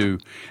to do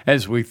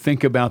as we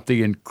think about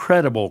the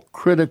incredible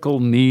critical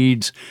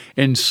needs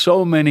in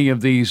so many of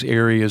these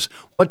areas.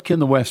 What can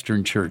the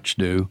Western Church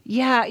do?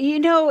 Yeah,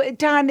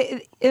 Don,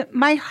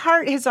 my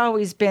heart has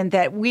always been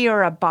that we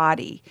are a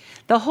body.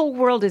 The whole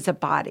world is a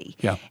body.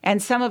 Yeah.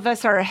 And some of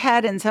us are a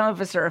head, and some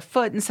of us are a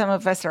foot, and some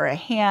of us are a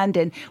hand.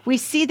 And we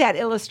see that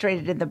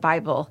illustrated in the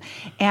Bible.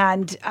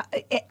 And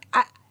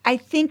I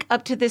think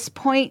up to this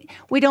point,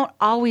 we don't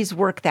always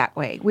work that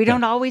way. We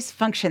don't always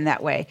function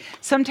that way.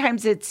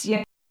 Sometimes it's,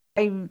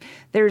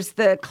 There's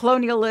the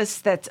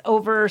colonialist that's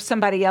over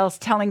somebody else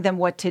telling them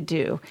what to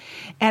do.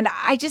 And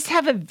I just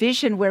have a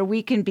vision where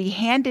we can be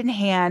hand in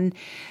hand,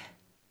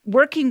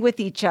 working with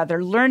each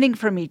other, learning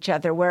from each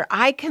other, where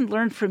I can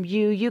learn from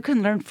you, you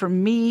can learn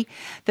from me.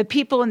 The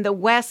people in the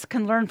West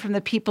can learn from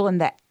the people in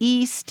the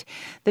East.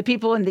 The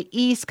people in the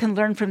East can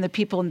learn from the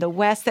people in the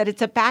West, that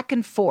it's a back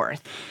and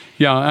forth.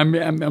 Yeah,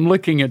 I'm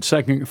looking at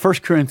 1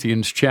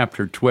 Corinthians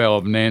chapter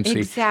 12, Nancy.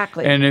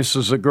 Exactly. And this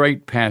is a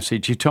great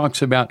passage. He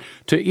talks about,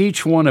 to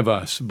each one of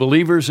us,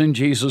 believers in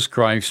Jesus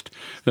Christ,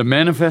 the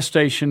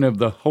manifestation of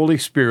the Holy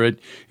Spirit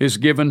is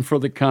given for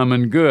the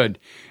common good.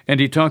 And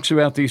he talks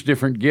about these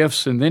different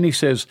gifts, and then he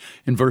says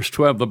in verse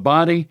 12, the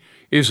body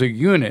is a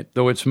unit,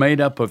 though it's made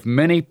up of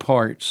many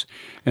parts,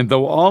 and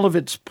though all of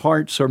its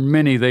parts are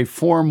many, they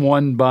form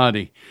one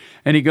body.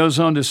 And he goes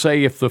on to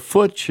say, if the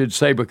foot should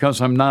say,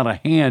 because I'm not a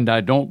hand,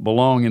 I don't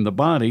belong in the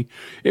body,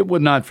 it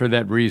would not for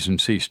that reason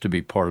cease to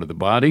be part of the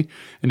body.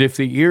 And if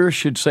the ear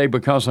should say,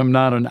 because I'm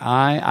not an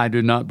eye, I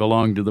do not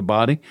belong to the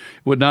body,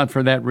 it would not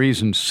for that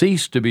reason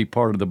cease to be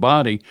part of the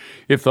body.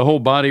 If the whole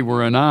body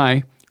were an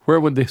eye, where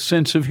would the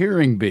sense of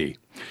hearing be?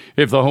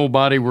 If the whole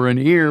body were an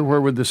ear,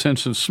 where would the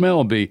sense of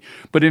smell be?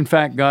 But in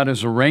fact, God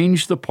has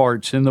arranged the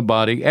parts in the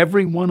body,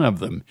 every one of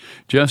them,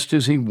 just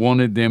as he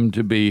wanted them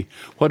to be.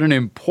 What an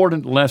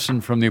important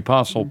lesson from the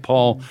Apostle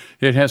Paul.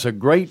 It has a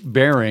great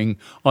bearing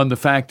on the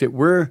fact that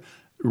we're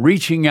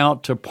reaching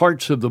out to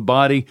parts of the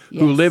body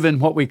who live in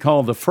what we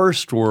call the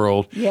first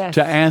world,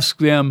 to ask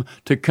them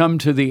to come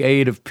to the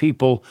aid of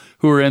people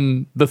who are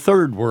in the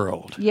third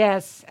world.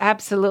 Yes,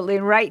 absolutely.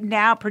 And right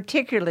now,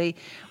 particularly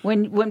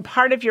when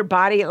part of your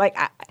body, like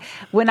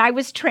when I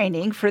was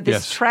training for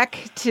this trek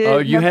to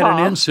Nepal. You had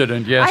an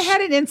incident, yes. I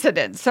had an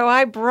incident. So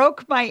I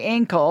broke my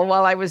ankle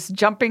while I was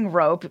jumping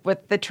rope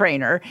with the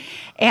trainer.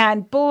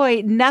 And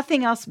boy,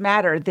 nothing else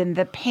mattered than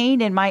the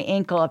pain in my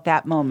ankle at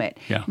that moment.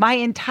 Yeah. My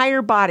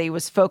entire body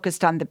was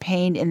focused on the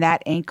pain in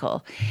that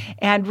ankle.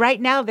 And right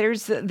now,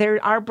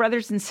 our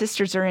brothers and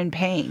sisters are in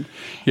pain.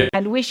 Yeah.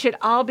 And we should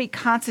all be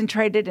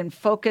concentrated and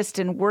focused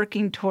and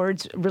working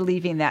towards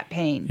relieving that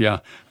pain.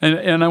 Yeah.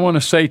 And I want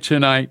to say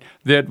tonight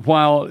that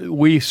while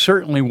we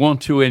certainly want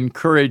to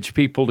encourage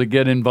people to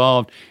get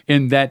involved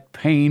in that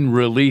pain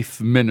relief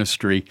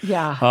ministry,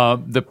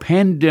 the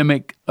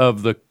pandemic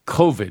of the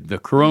COVID, the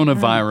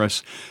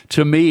coronavirus,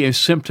 to me is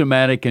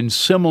symptomatic and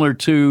similar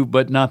to,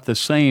 but not the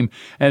same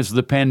as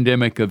the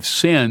pandemic of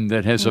sin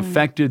that has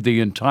affected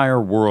the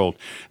entire world.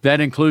 That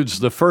includes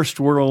the first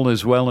world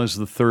as well as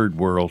the third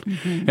world.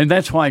 And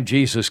that's why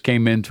Jesus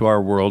came into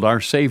our world.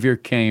 Our Savior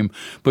came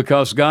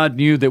because God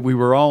knew that we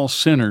were all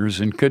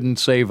sinners and couldn't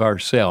save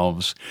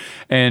ourselves.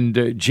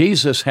 And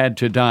Jesus had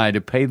to die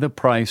to pay the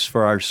price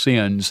for our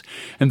sins.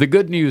 And the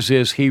good news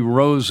is he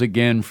rose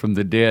again from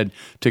the dead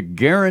to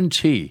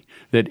guarantee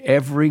that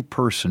every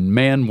person,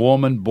 man,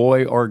 woman,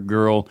 boy, or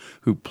girl,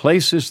 who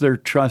places their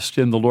trust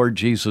in the Lord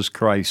Jesus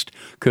Christ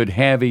could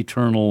have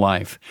eternal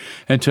life.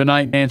 And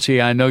tonight, Nancy,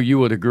 I know you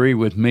would agree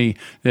with me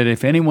that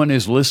if anyone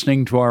is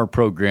listening to our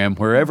program,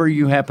 wherever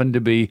you happen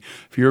to be,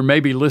 if you're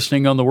maybe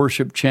listening on the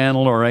Worship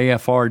Channel or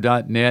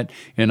AFR.net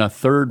in a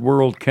third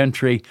world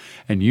country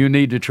and you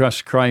need to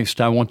trust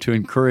Christ, I want to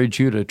encourage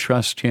you to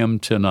trust him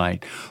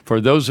tonight. For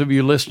those of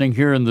you listening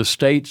here in the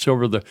States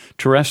over the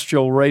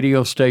terrestrial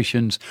radio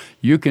stations,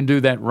 you can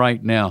do that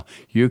right now.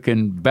 You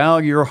can bow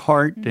your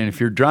heart, and if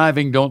you're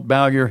driving, don't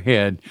bow your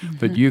head,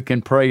 but you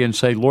can pray and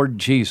say, Lord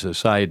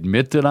Jesus, I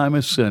admit that I'm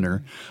a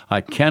sinner.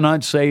 I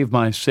cannot save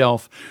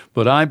myself,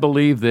 but I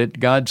believe that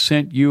God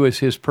sent you as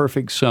his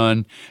perfect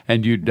Son,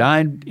 and you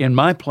died in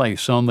my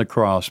place on the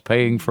cross,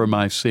 paying for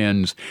my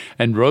sins,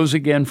 and rose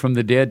again from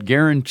the dead,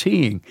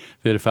 guaranteeing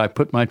that if I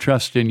put my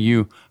trust in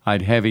you,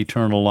 I'd have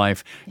eternal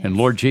life. Yes. And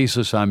Lord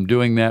Jesus, I'm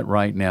doing that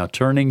right now,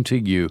 turning to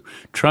you,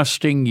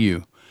 trusting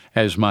you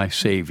as my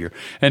Savior.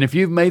 And if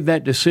you've made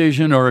that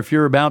decision, or if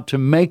you're about to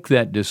make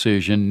that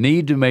decision,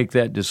 need to make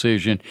that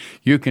decision,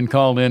 you can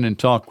call in and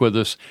talk with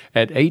us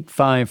at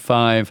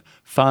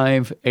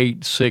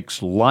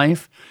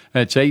 855-586-LIFE.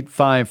 That's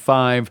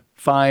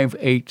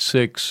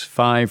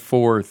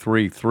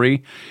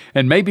 855-586-5433.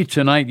 And maybe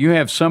tonight you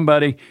have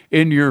somebody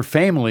in your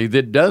family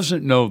that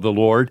doesn't know the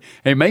Lord,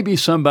 and maybe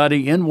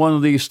somebody in one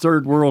of these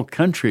third world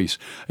countries.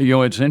 You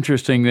know, it's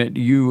interesting that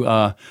you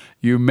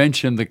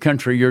mentioned the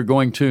country you're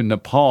going to,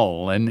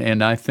 Nepal,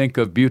 and I think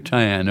of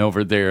Bhutan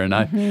over there, and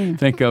I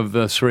think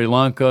of Sri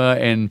Lanka,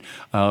 and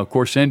of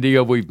course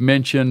India we've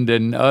mentioned,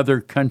 and other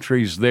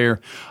countries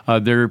there.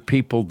 There are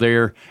people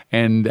there,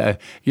 and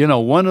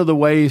one of the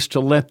ways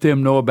to let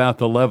them know about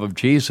the love of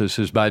Jesus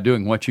is by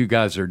doing what you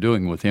guys are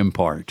doing with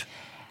Impart.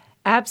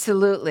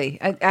 Absolutely.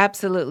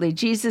 Absolutely.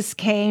 Jesus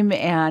came,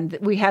 and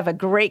we have a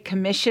great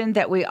commission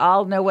that we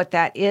all know what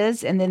that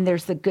is, and then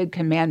there's the good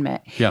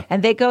commandment. Yeah.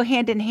 And they go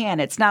hand in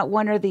hand. It's not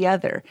one or the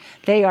other.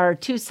 They are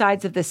two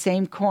sides of the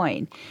same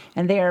coin,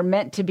 and they are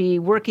meant to be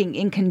working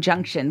in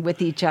conjunction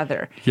with each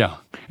other. Yeah.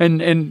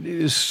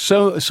 And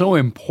so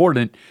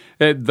important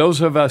Those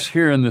of us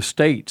here in the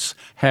States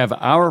have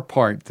our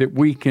part that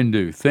we can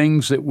do,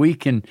 things that we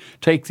can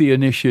take the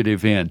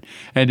initiative in.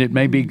 And it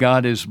may be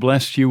God has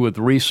blessed you with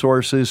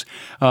resources.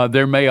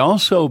 There may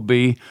also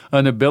be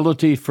an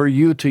ability for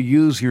you to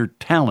use your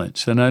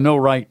talents. And I know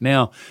right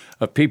now,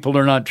 people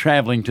are not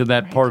traveling to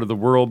that part of the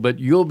world, but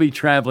you'll be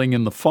traveling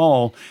in the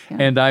fall. Yeah.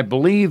 And I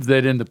believe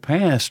that in the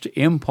past,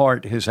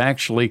 Impart has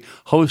actually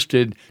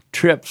hosted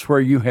trips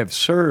where you have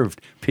served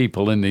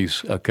people in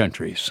these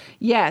countries.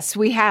 Yes,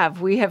 we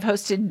have. We have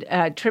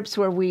hosted trips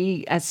where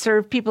we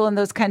serve people in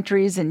those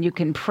countries, and you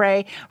can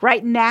pray.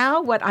 Right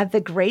now, what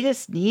the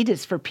greatest need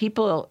is for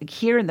people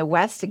here in the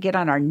West to get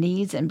on our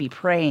knees and be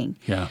praying.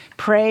 Yeah.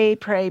 Pray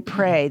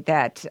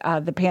that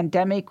the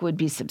pandemic would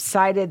be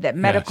subsided, that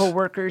medical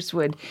workers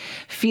would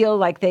feel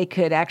like they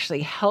could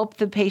actually help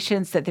the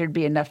patients, that there'd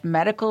be enough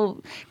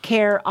medical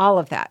care, all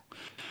of that.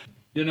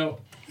 You know,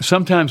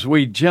 sometimes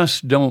we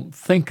just don't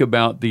think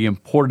about the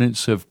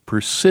importance of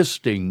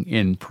persisting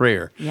in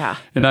prayer. Yeah.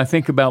 And I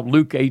think about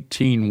Luke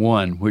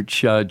 18:1,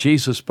 which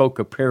Jesus spoke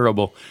a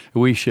parable.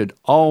 We should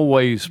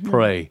always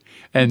pray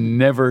and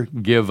never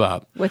give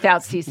up.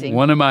 Without ceasing.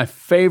 One of my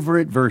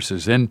favorite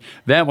verses, and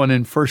that one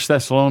in 1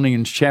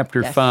 Thessalonians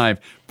chapter 5,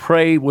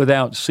 pray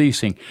without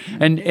ceasing.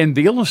 And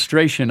the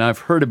illustration I've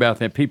heard about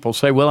that, people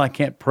say, well, I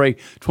can't pray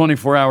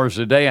 24 hours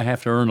a day. I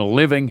have to earn a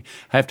living.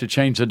 I have to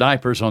change the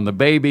diapers on the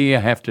baby. I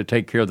have to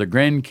take care of the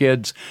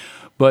grandkids.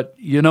 But,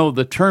 you know,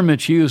 the term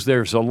that's used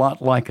there is a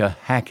lot like a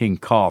hacking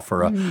cough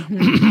or a,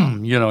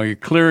 you know, you're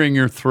clearing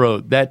your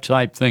throat, that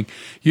type thing.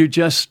 You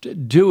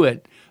just do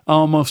it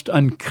almost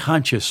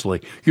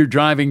unconsciously. You're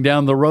driving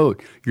down the road.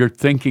 You're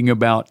thinking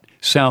about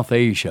South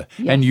Asia,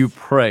 and you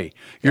pray.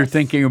 You're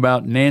thinking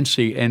about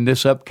Nancy and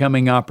this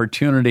upcoming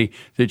opportunity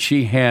that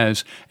she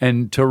has,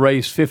 and to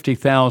raise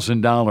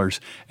 $50,000,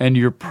 and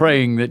you're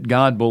praying that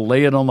God will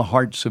lay it on the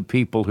hearts of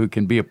people who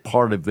can be a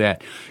part of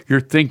that.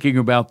 You're thinking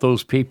about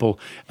those people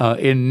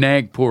in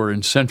Nagpur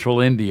in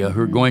central India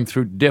who are going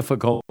through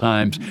difficult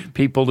times,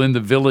 people in the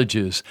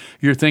villages.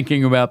 You're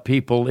thinking about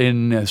people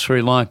in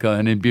Sri Lanka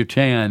and in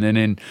Bhutan and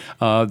in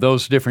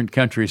those different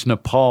countries,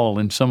 Nepal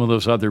and some of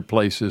those other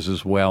places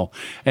as well.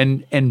 And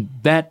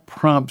that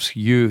prompts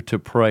you to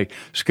pray.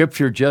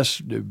 Scripture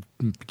just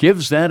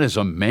gives that as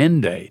a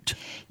mandate.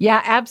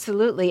 Yeah,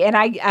 absolutely. And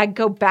I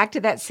go back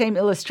to that same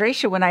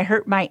illustration when I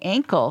hurt my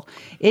ankle.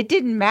 It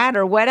didn't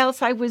matter what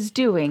else I was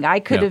doing. I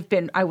could have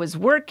been, I was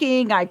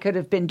working, I could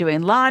have been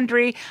doing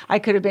laundry, I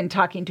could have been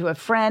talking to a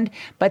friend,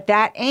 but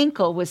that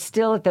ankle was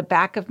still at the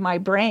back of my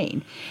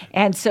brain.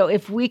 And so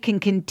if we can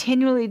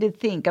continually to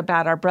think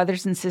about our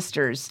brothers and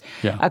sisters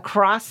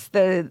across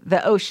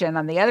the ocean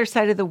on the other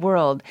side of the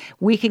world,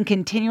 we can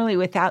continually,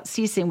 without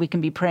ceasing, we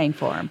can be praying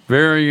for them.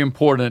 Very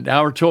important.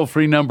 Our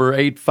toll-free number,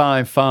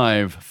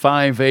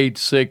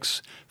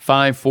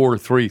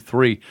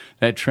 855-586-5433.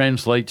 That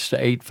translates to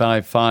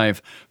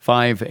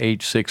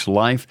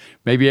 855-586-LIFE.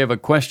 Maybe you have a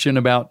question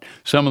about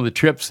some of the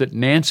trips that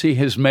Nancy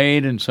has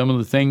made and some of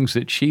the things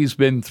that she's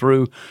been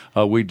through.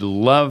 We'd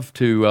love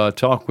to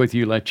talk with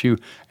you, let you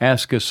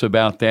ask us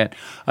about that.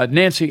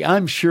 Nancy,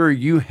 I'm sure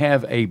you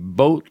have a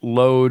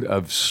boatload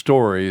of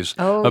stories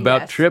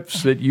about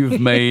trips that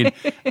you've made,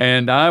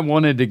 and I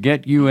wanted to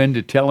get you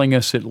into telling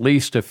us at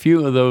least a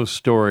few of those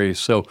stories.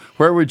 So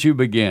where would you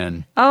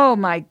begin? Oh,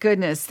 my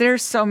goodness.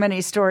 There's so many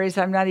stories.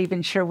 I'm not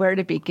even sure where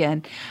to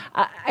begin.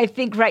 I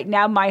think right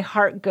now my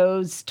heart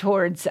goes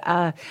towards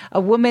a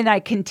woman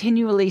I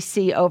continually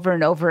see over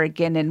and over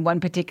again in one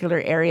particular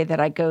area that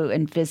I go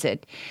and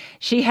visit.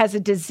 She has a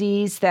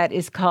disease that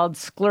is called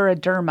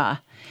scleroderma.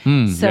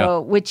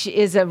 Which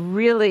is a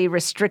really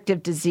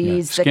restrictive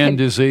disease. Skin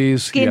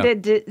disease.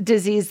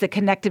 Disease. The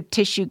connective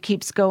tissue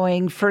keeps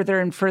going further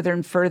and further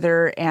and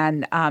further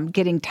and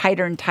getting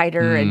tighter and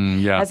tighter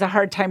and has a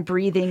hard time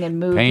breathing and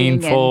moving.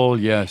 Painful,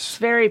 yes. It's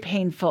very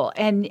painful.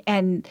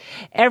 And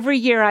every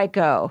year I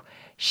go,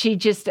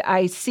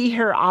 I see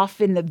her off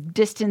in the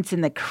distance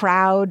in the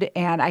crowd,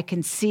 and I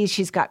can see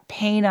she's got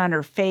pain on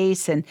her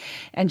face, and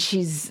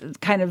she's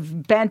kind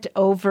of bent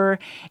over.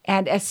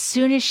 And as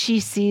soon as she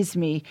sees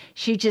me,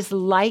 she just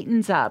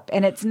lightens up.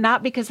 And it's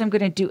not because I'm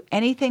going to do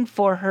anything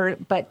for her,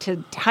 but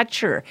to touch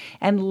her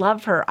and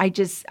love her. I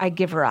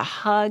give her a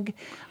hug.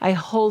 I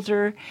hold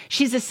her.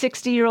 She's a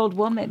 60-year-old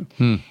woman,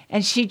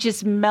 and she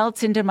just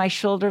melts into my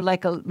shoulder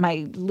like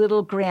my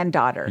little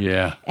granddaughter.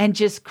 Yeah. And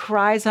just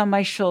cries on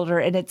my shoulder,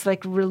 and it's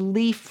like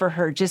relief for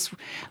her, just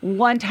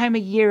one time a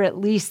year at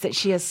least, that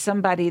she has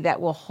somebody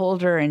that will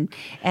hold her and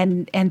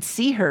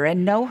see her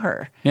and know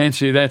her.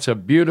 Nancy, that's a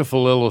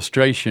beautiful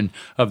illustration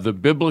of the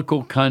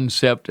biblical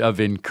concept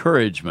of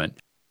encouragement.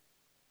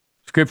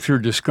 Scripture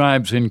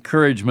describes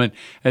encouragement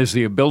as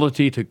the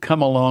ability to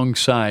come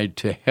alongside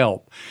to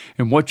help.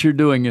 And what you're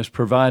doing is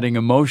providing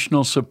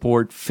emotional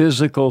support,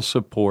 physical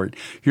support.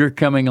 You're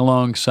coming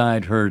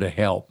alongside her to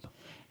help.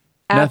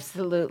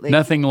 Absolutely.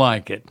 Nothing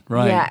like it,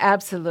 right? Yeah,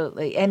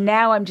 absolutely. And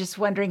now I'm just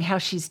wondering how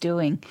she's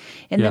doing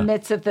in the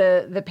midst of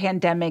the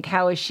pandemic.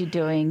 How is she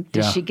doing?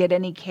 Does she get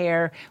any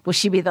care? Will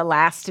she be the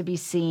last to be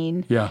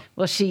seen? Yeah.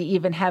 Will she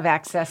even have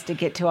access to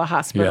get to a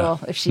hospital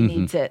if she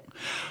needs it?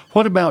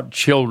 What about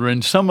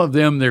children? Some of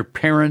them, their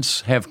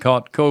parents have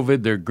caught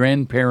COVID, their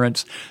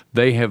grandparents,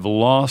 they have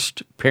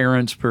lost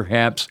parents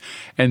perhaps,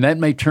 and that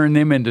may turn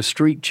them into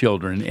street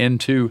children,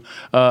 into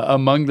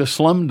among the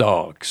slum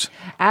dogs.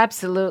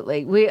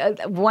 Absolutely.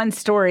 One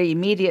story,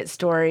 immediate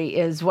story,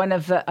 is one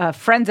of the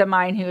friends of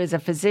mine who is a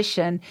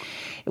physician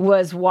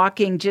was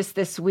walking just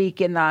this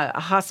week in the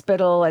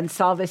hospital and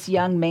saw this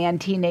young man,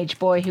 teenage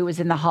boy, who was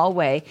in the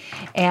hallway.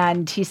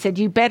 And he said,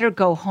 you better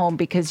go home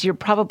because you're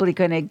probably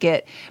going to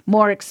get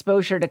more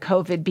exposure to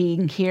COVID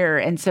being here.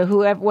 And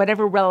so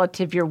whatever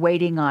relative you're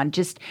waiting on,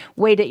 just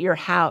wait at your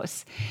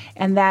house.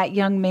 And that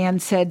young man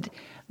said,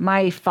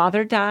 my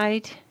father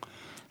died.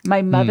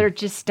 My mother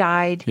just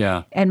died,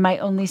 and my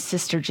only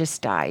sister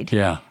just died.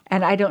 Yeah.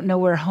 And I don't know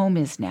where home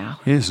is now.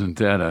 Isn't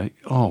that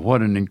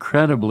what an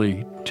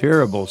incredibly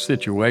terrible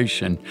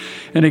situation.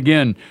 And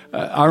again,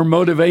 our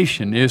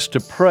motivation is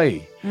to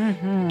pray,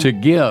 to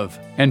give,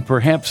 and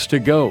perhaps to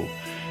go.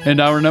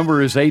 And our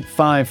number is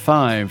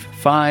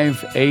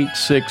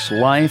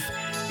 855-586-LIFE,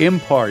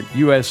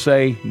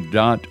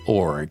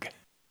 impartusa.org.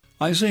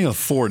 Isaiah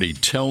 40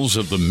 tells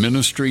of the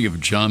ministry of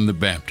John the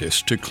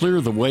Baptist to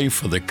clear the way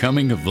for the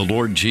coming of the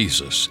Lord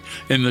Jesus.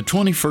 In the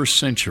 21st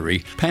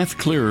century, Path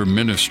Clearer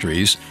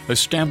Ministries,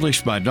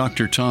 established by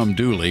Dr. Tom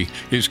Dooley,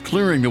 is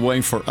clearing the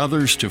way for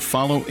others to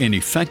follow in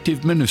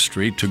effective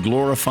ministry to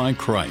glorify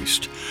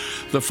Christ.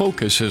 The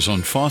focus is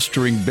on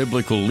fostering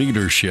biblical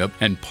leadership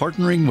and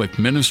partnering with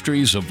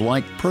ministries of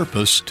like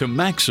purpose to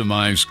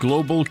maximize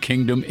global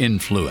kingdom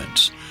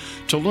influence.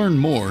 To learn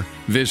more,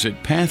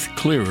 visit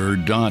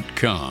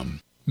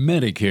pathclearer.com.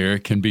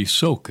 Medicare can be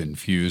so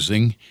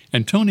confusing,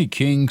 and Tony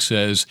King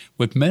says,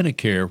 with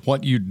Medicare,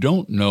 what you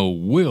don't know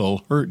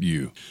will hurt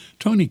you.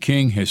 Tony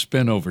King has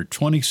spent over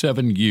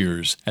 27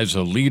 years as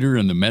a leader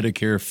in the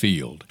Medicare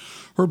field.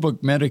 Her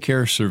book,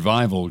 Medicare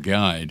Survival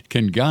Guide,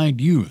 can guide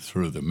you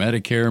through the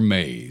Medicare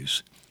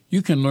maze.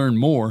 You can learn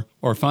more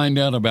or find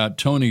out about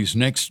Tony's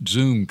next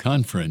Zoom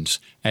conference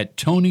at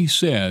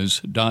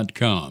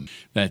tonysays.com.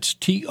 That's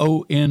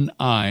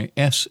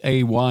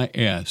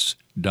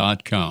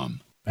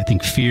TONISAYS.com. I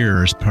think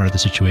fear is part of the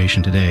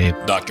situation today.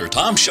 Dr.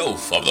 Tom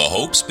Schoaf of the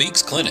Hope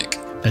Speaks Clinic.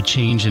 A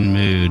change in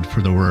mood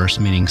for the worse,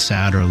 meaning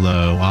sad or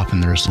low. Often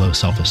there's low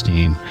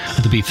self-esteem.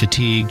 There'll be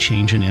fatigue,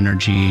 change in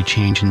energy,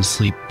 change in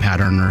sleep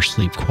pattern or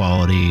sleep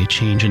quality,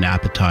 change in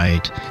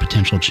appetite,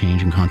 potential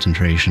change in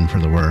concentration for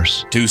the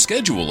worse. To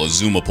schedule a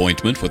Zoom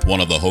appointment with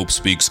one of the Hope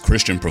Speaks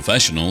Christian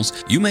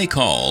professionals, you may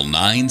call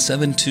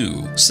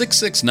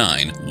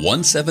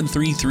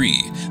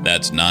 972-669-1733.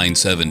 That's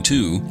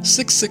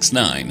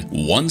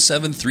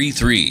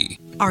 972-669-1733.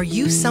 Are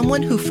you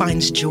someone who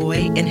finds joy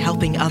in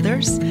helping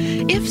others?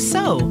 If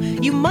so,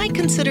 you might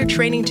consider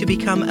training to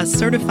become a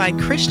certified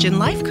Christian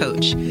life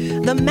coach.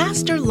 The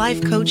Master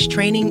Life Coach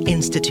Training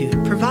Institute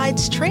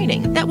provides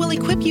training that will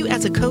equip you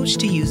as a coach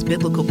to use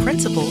biblical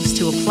principles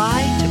to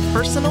apply to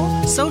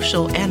personal,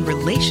 social, and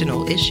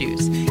relational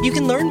issues. You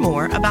can learn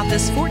more about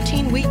this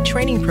 14-week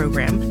training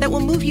program that will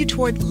move you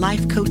toward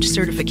life coach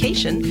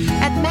certification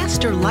at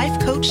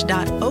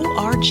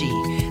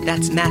masterlifecoach.org.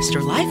 That's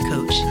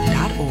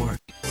masterlifecoach.org.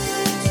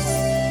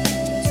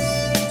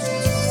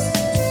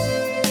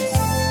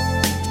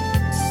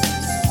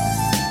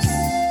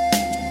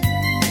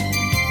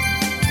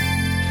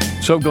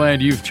 So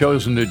glad you've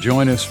chosen to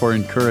join us for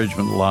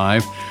Encouragement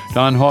Live.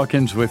 Don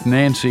Hawkins with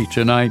Nancy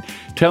tonight,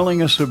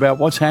 telling us about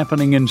what's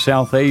happening in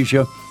South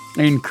Asia,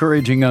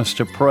 encouraging us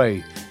to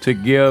pray, to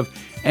give,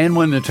 and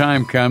when the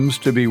time comes,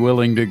 to be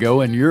willing to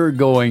go. And you're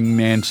going,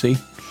 Nancy.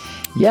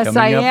 Yes,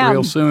 I am. Coming up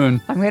real soon.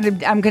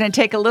 I'm going to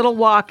take a little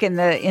walk in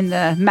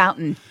the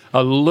mountain.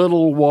 A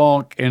little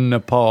walk in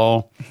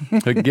Nepal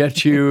to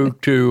get you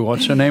to,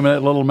 what's the name of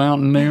that little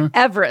mountain there?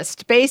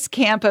 Everest, base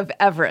camp of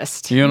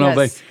Everest. You know,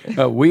 yes.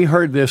 we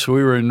heard this,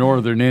 we were in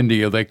northern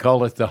India, they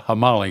call it the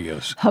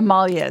Himalayas.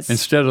 Himalayas.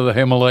 Instead of the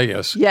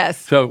Himalayas. Yes.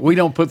 So we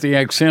don't put the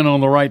accent on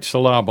the right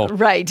syllable.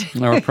 Right.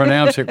 Or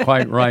pronounce it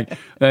quite right.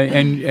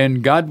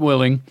 And God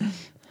willing,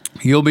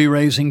 you'll be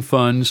raising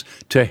funds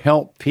to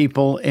help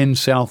people in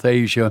South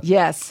Asia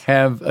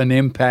have an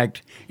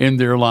impact in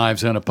their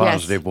lives in a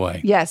positive way.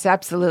 Yes,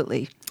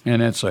 absolutely.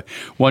 And that's a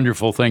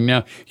wonderful thing.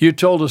 Now, you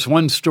told us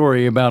one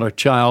story about a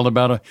child,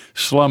 about a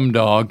slum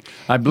dog.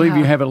 I believe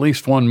you have at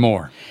least one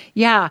more.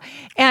 Yeah.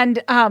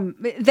 And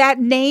that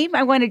name,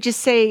 I want to just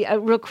say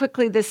real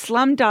quickly, the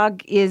slum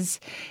dog is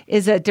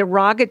a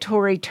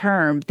derogatory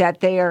term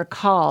that they are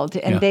called.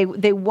 And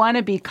they want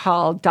to be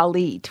called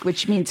Dalit,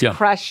 which means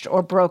crushed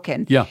or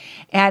broken. Yeah.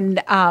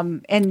 And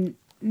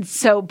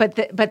but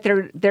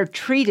they're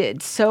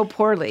treated so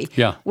poorly.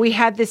 Yeah. We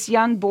had this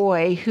young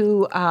boy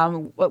who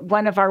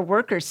one of our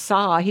workers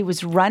saw. He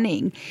was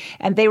running,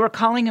 and they were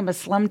calling him a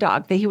slum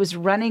dog. That he was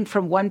running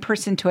from one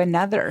person to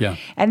another,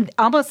 and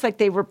almost like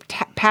they were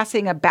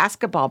passing a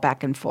basketball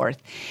back and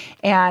forth.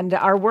 And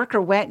our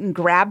worker went and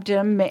grabbed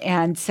him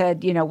and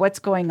said, what's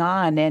going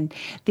on? And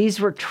these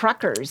were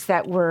truckers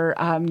that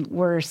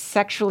were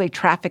sexually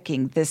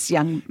trafficking this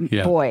young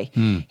boy.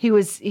 He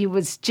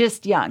was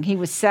just young. He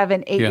was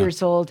 7, 8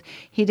 years old.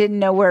 He didn't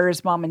know where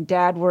his mom and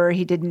dad were.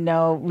 He didn't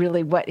know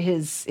really what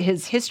his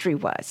history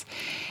was.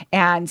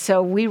 And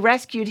so we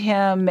rescued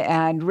him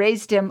and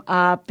raised him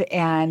up.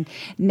 And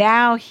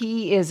now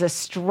he is a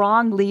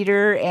strong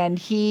leader, and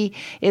he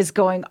is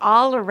going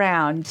all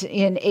around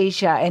in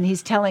Asia, and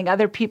he's telling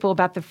other people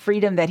about the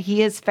freedom that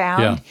he has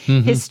found.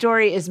 His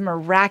story is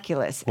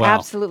miraculous,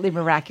 absolutely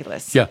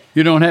miraculous. Yeah.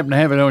 You don't happen to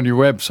have it on your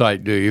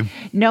website, do you?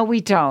 No,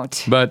 we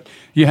don't. But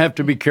you have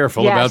to be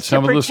careful about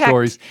some of the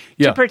stories.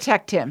 To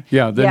protect him.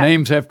 Yeah, the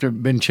names have to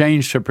have been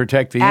changed to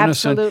protect the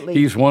innocent.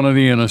 He's one of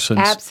the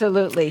innocents.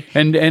 Absolutely.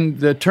 And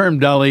the term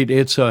Dalit,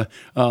 it's a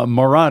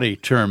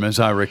Marathi term, as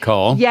I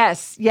recall.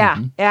 Yes,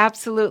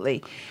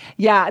 absolutely.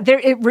 Yeah,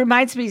 it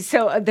reminds me,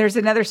 so there's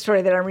another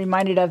story that I'm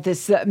reminded of,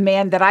 this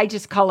man that I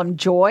just call him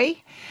Joy.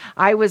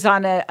 I was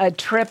on a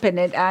trip, and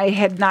I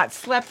had not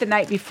slept the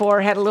night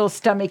before, had a little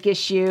stomach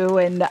issue,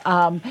 and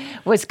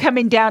was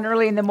coming down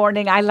early in the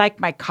morning. I like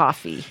my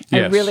coffee.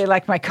 Yes. I really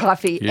like my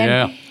coffee.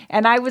 Yeah.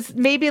 And I was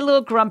maybe a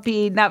little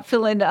grumpy, not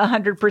feeling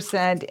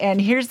 100%.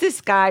 And here's this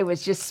guy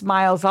with just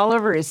smiles all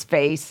over his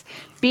face,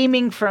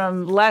 beaming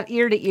from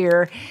ear to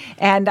ear,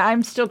 and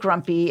I'm still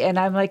grumpy. And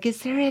I'm like,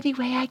 is there any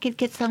way I could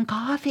get some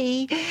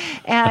coffee?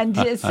 And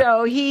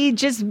so he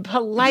just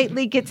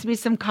politely gets me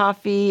some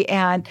coffee,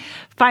 and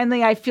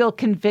finally I feel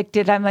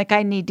convicted. I'm like,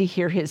 I need to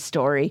hear his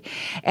story.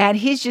 And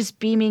he's just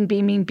beaming.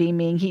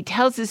 He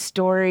tells his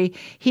story.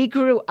 He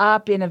grew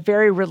up in a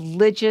very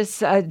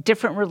religious,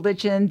 different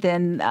religion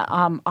than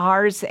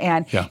ours,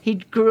 and he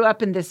grew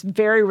up in this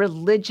very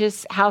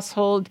religious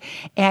household,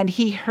 and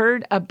he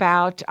heard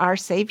about our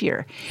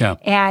Savior. Yeah.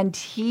 And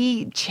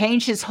he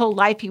changed his whole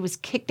life. He was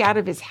kicked out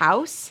of his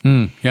house.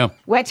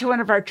 Went to one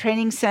of our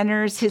training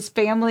centers. His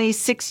family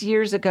 6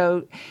 years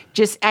ago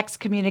just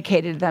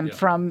excommunicated them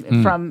from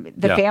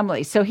the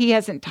family. So he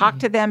hasn't talked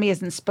to them. He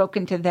hasn't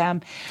spoken to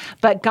them.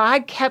 But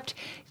God kept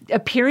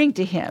appearing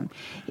to him.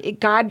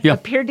 God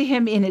appeared to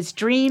him in his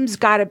dreams.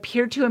 God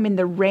appeared to him in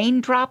the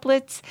rain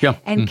droplets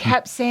and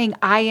kept saying,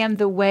 I am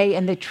the way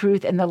and the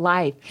truth and the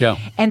life.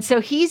 And so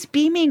he's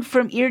beaming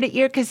from ear to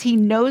ear because he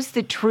knows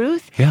the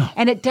truth.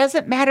 And it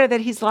doesn't matter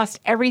that he's lost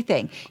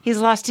everything. He's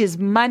lost his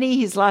money.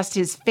 He's lost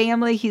his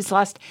family. He's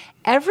lost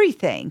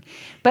everything.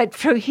 But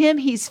for him,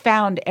 he's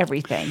found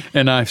everything.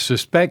 And I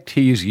suspect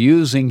he's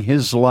using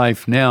his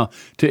life now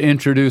to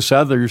introduce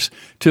others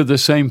to the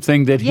same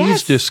thing that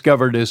he's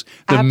discovered as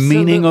the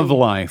meaning of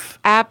life.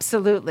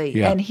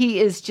 Absolutely. And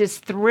he is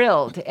just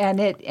thrilled. And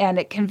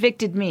it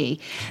convicted me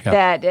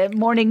that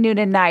morning, noon,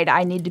 and night,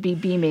 I need to be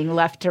beaming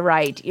left to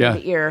right, ear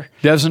to ear.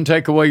 Doesn't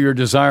take away your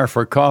desire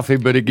for coffee,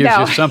 but it gives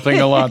you something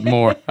a lot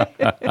more.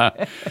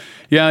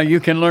 You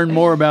can learn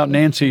more about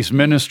Nancy's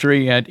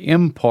ministry at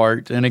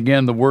Impart. And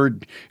again, the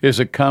word is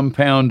a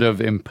compound of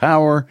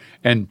empower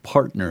and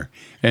partner.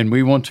 And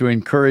we want to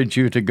encourage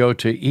you to go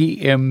to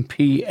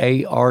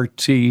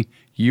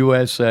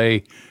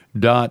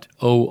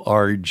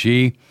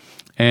EMPARTUSA.org.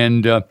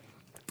 And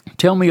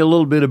tell me a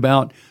little bit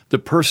about the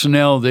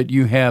personnel that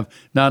you have,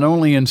 not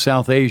only in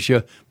South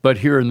Asia, but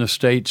here in the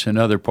States and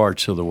other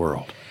parts of the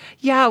world.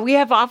 Yeah, we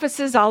have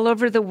offices all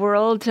over the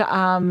world,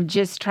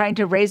 just trying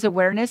to raise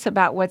awareness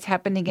about what's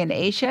happening in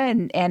Asia,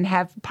 and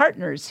have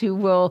partners who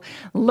will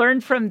learn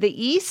from the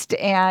East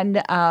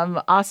and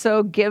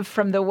also give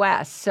from the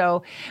West.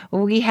 So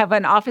we have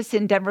an office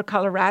in Denver,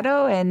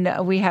 Colorado,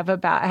 and we have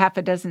about half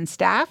a dozen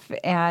staff,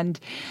 and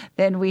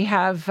then we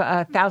have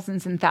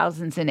thousands and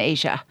thousands in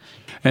Asia.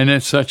 And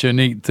it's such a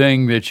neat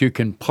thing that you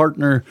can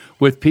partner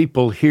with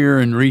people here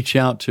and reach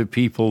out to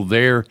people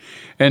there.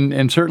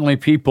 And certainly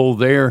people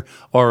there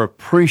are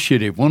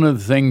appreciative. One of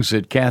the things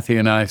that Kathy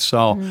and I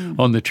saw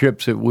on the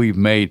trips that we've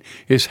made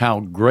is how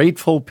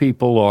grateful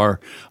people are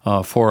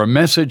for a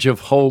message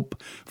of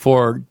hope,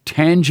 for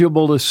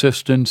tangible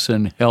assistance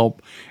and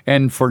help,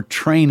 and for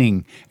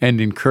training and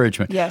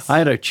encouragement. Yes. I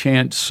had a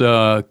chance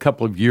a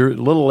couple of years,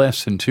 a little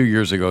less than 2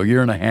 years ago, a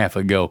year and a half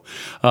ago,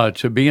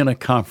 to be in a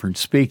conference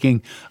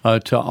speaking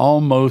to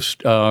almost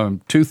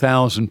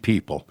 2,000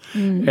 people.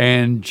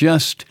 And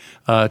just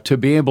to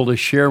be able to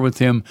share with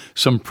them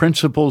some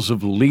principles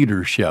of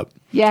leadership.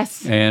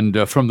 Yes.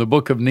 And from the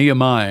book of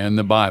Nehemiah in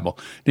the Bible.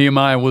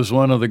 Nehemiah was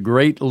one of the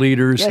great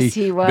leaders. Yes,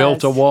 he was.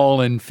 Built a wall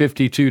in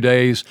 52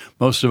 days.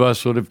 Most of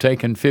us would have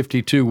taken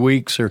 52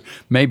 weeks or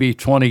maybe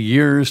 20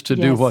 years to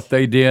do what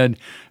they did.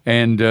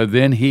 And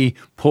then he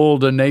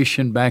pulled a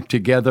nation back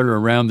together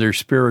around their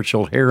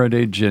spiritual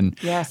heritage. And,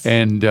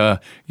 and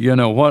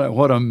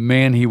what a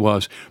man he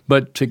was.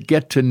 But to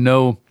get to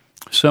know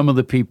some of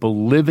the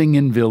people living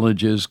in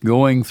villages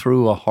going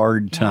through a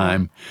hard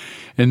time.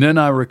 And then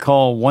I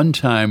recall one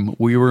time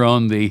we were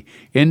on the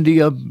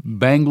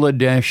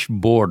India-Bangladesh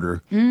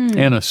border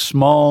in a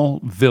small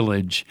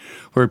village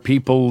where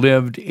people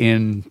lived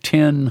in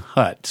tin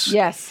huts.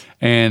 Yes.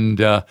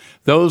 And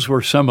those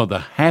were some of the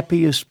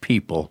happiest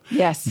people,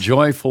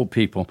 joyful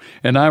people.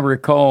 And I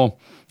recall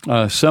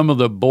some of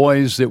the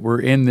boys that were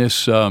in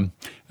this, there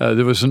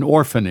was an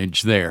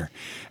orphanage there.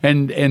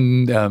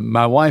 And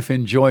my wife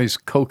enjoys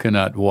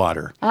coconut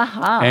water.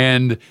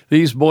 And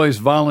these boys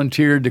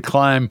volunteered to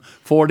climb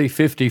 40,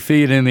 50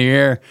 feet in the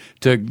air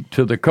to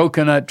the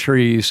coconut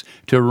trees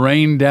to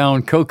rain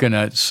down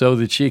coconuts so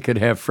that she could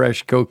have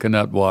fresh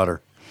coconut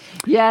water.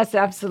 Yes,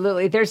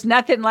 absolutely. There's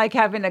nothing like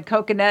having a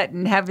coconut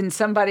and having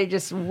somebody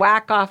just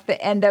whack off the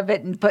end of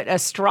it and put a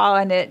straw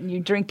in it and you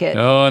drink it.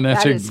 Oh, and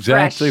that's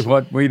exactly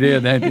what we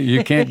did.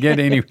 You can't get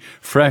any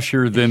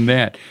fresher than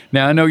that.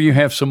 Now, I know you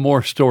have some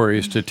more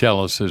stories to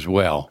tell us as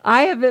well.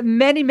 I have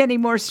many, many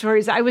more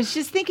stories. I was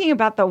just thinking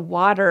about the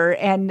water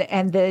and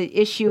the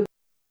issue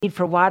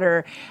for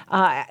water.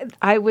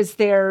 I was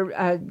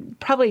there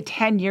probably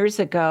 10 years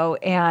ago,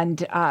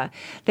 and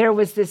there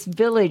was this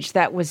village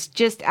that was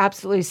just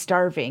absolutely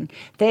starving.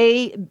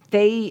 They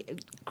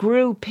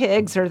grew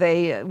pigs, or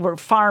they were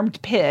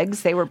farmed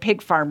pigs. They were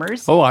pig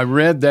farmers. Oh, I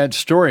read that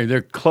story.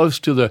 They're close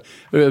to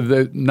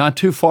the not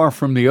too far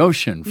from the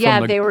ocean.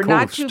 From they were coast.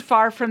 Not too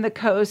far from the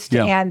coast,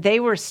 and they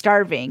were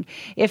starving.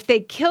 If they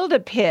killed a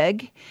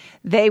pig,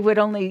 they would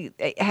only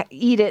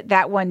eat it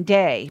that one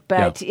day.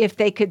 But if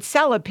they could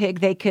sell a pig,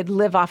 they could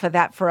live off of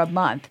that for a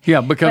month. Yeah,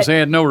 because they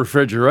had no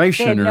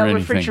refrigeration or anything. They had no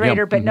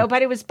refrigerator, but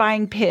nobody was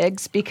buying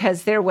pigs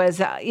because there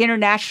was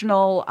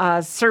international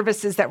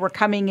services that were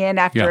coming in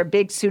after a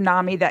big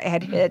tsunami that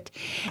had hit.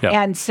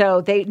 And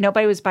so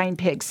nobody was buying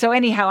pigs. So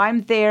anyhow,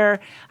 I'm there.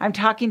 I'm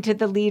talking to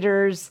the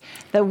leaders.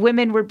 The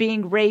women were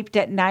being raped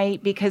at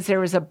night because there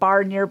was a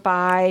bar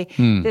nearby.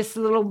 This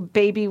little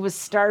baby was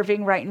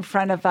starving right in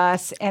front of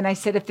us. And I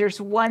said, if there's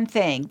one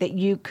thing that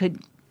you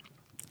could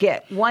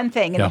get, one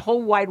thing in the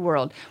whole wide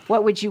world,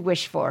 what would you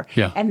wish for?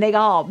 And they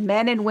all,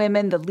 men and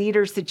women, the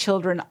leaders, the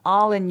children,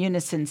 all in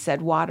unison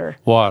said water.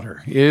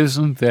 Water.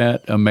 Isn't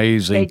that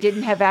amazing? They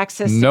didn't have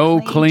access to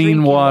no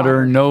clean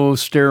water, no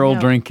sterile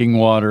drinking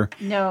water.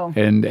 No.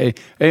 And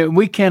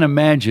we can't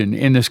imagine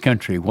in this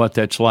country what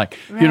that's like.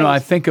 Right. You know, I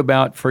think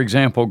about, for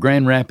example,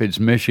 Grand Rapids,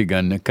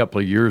 Michigan, a couple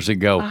of years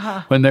ago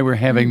when they were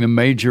having the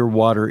major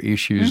water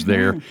issues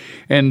there.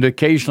 And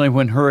occasionally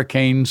when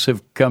hurricanes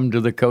have come to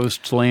the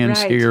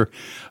coastlands here,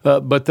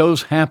 but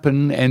those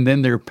happen and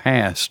then they're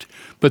past.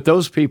 But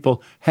those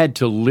people had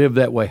to live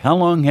that way. How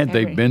long had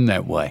they been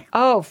that way?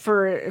 Oh,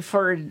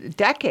 for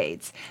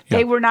decades.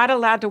 They were not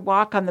allowed to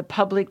walk on the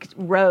public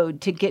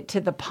road to get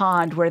to the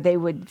pond where they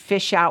would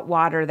fish out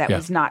water that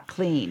was not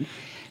clean.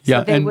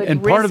 So they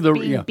would part of the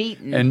being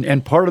beaten.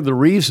 and part of the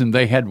reason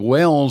they had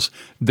wells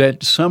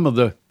that some of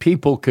the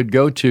people could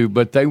go to,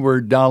 but they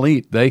were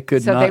Dalit. They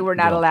could not. So they were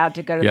not allowed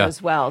to go to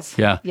those wells.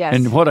 Yeah. Yes.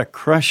 And what a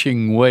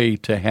crushing way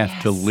to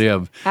have to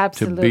live,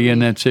 to be in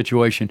that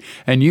situation.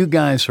 And you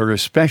guys are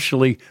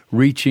especially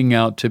reaching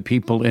out to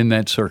people in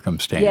that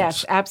circumstance.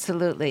 Yes,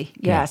 absolutely.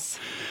 Yes.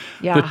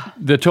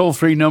 The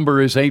toll-free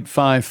number is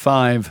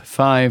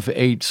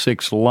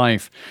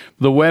 855-586-LIFE.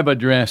 The web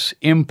address,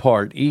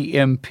 impart,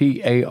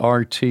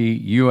 EMPART,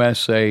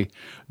 USA.org.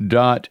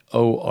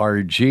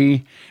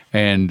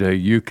 And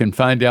you can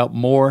find out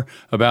more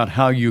about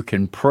how you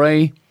can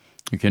pray.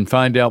 You can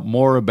find out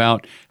more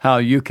about how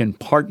you can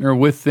partner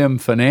with them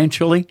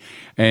financially,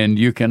 and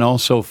you can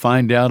also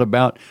find out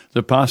about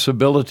the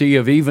possibility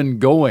of even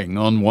going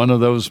on one of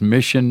those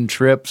mission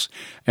trips,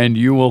 and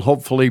you will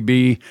hopefully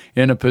be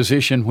in a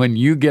position when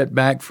you get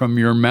back from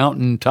your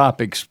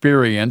mountaintop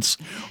experience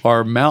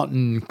or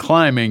mountain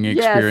climbing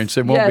experience.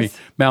 It won't be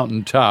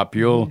mountaintop.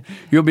 You'll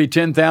be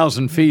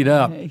 10,000 feet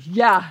up.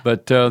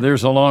 But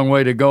there's a long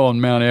way to go on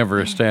Mount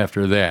Everest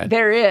after that.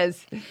 There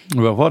is.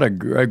 Well, what a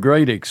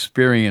great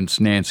experience,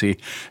 Nancy.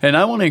 And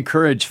I want to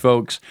encourage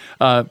folks,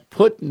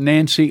 put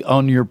Nancy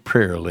on your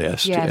prayer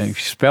list.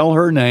 Spell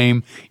her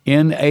name,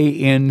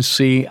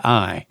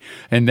 Nanci,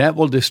 and that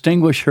will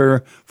distinguish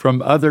her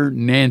from other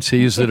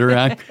Nancys that are.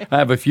 I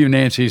have a few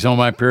Nancys on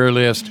my prayer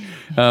list,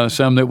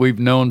 some that we've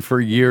known for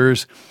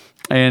years.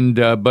 And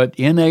but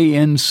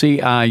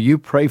Nanci, you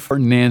pray for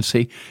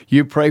Nancy.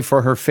 You pray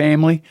for her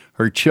family,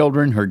 her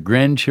children, her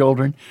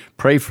grandchildren.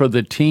 Pray for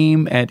the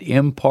team at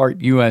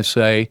Impart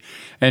USA,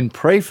 and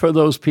pray for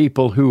those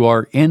people who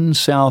are in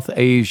South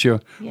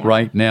Asia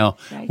right now.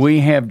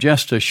 We have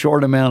just a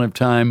short amount of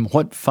time.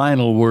 What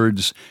final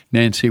words,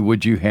 Nancy,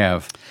 would you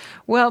have?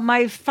 Well,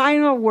 my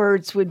final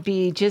words would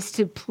be just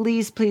to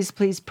please, please,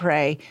 please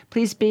pray.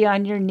 Please be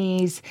on your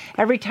knees.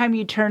 Every time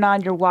you turn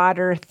on your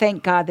water,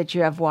 thank God that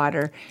you have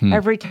water.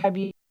 Every time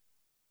you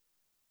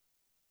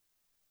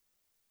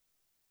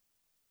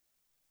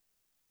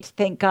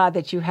Thank God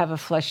that you have a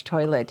flush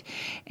toilet.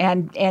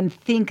 And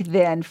think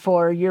then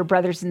for your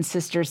brothers and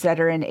sisters that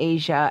are in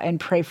Asia and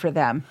pray for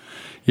them.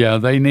 Yeah,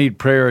 they need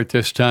prayer at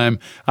this time.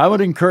 I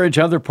would encourage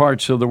other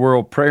parts of the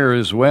world prayer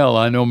as well.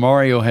 I know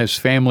Mario has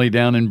family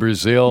down in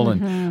Brazil,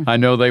 and I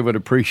know they would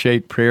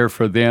appreciate prayer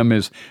for them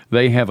as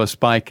they have a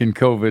spike in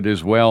COVID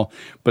as well.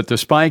 But the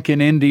spike in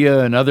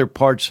India and other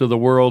parts of the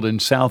world in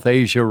South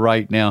Asia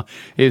right now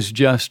is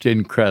just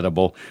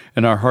incredible,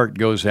 and our heart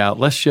goes out.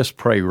 Let's just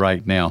pray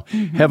right now.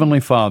 Heavenly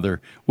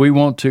Father, we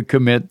want to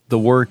commit the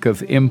work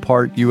of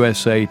Impart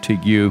USA to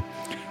you.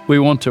 We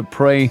want to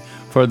pray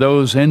for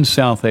those in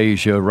South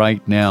Asia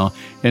right now,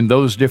 in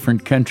those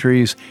different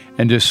countries,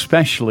 and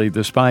especially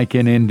the spike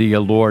in India,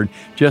 Lord.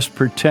 Just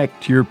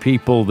protect your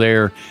people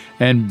there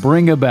and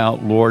bring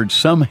about, Lord,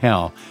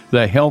 somehow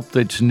the help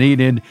that's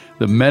needed,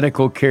 the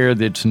medical care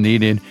that's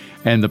needed,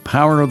 and the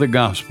power of the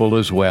gospel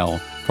as well.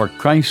 For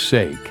Christ's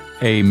sake,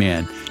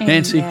 amen.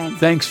 Nancy,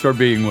 thanks for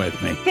being with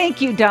me.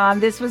 Thank you, Don.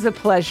 This was a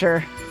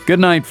pleasure. Good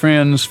night,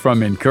 friends,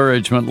 from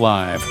Encouragement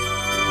Live.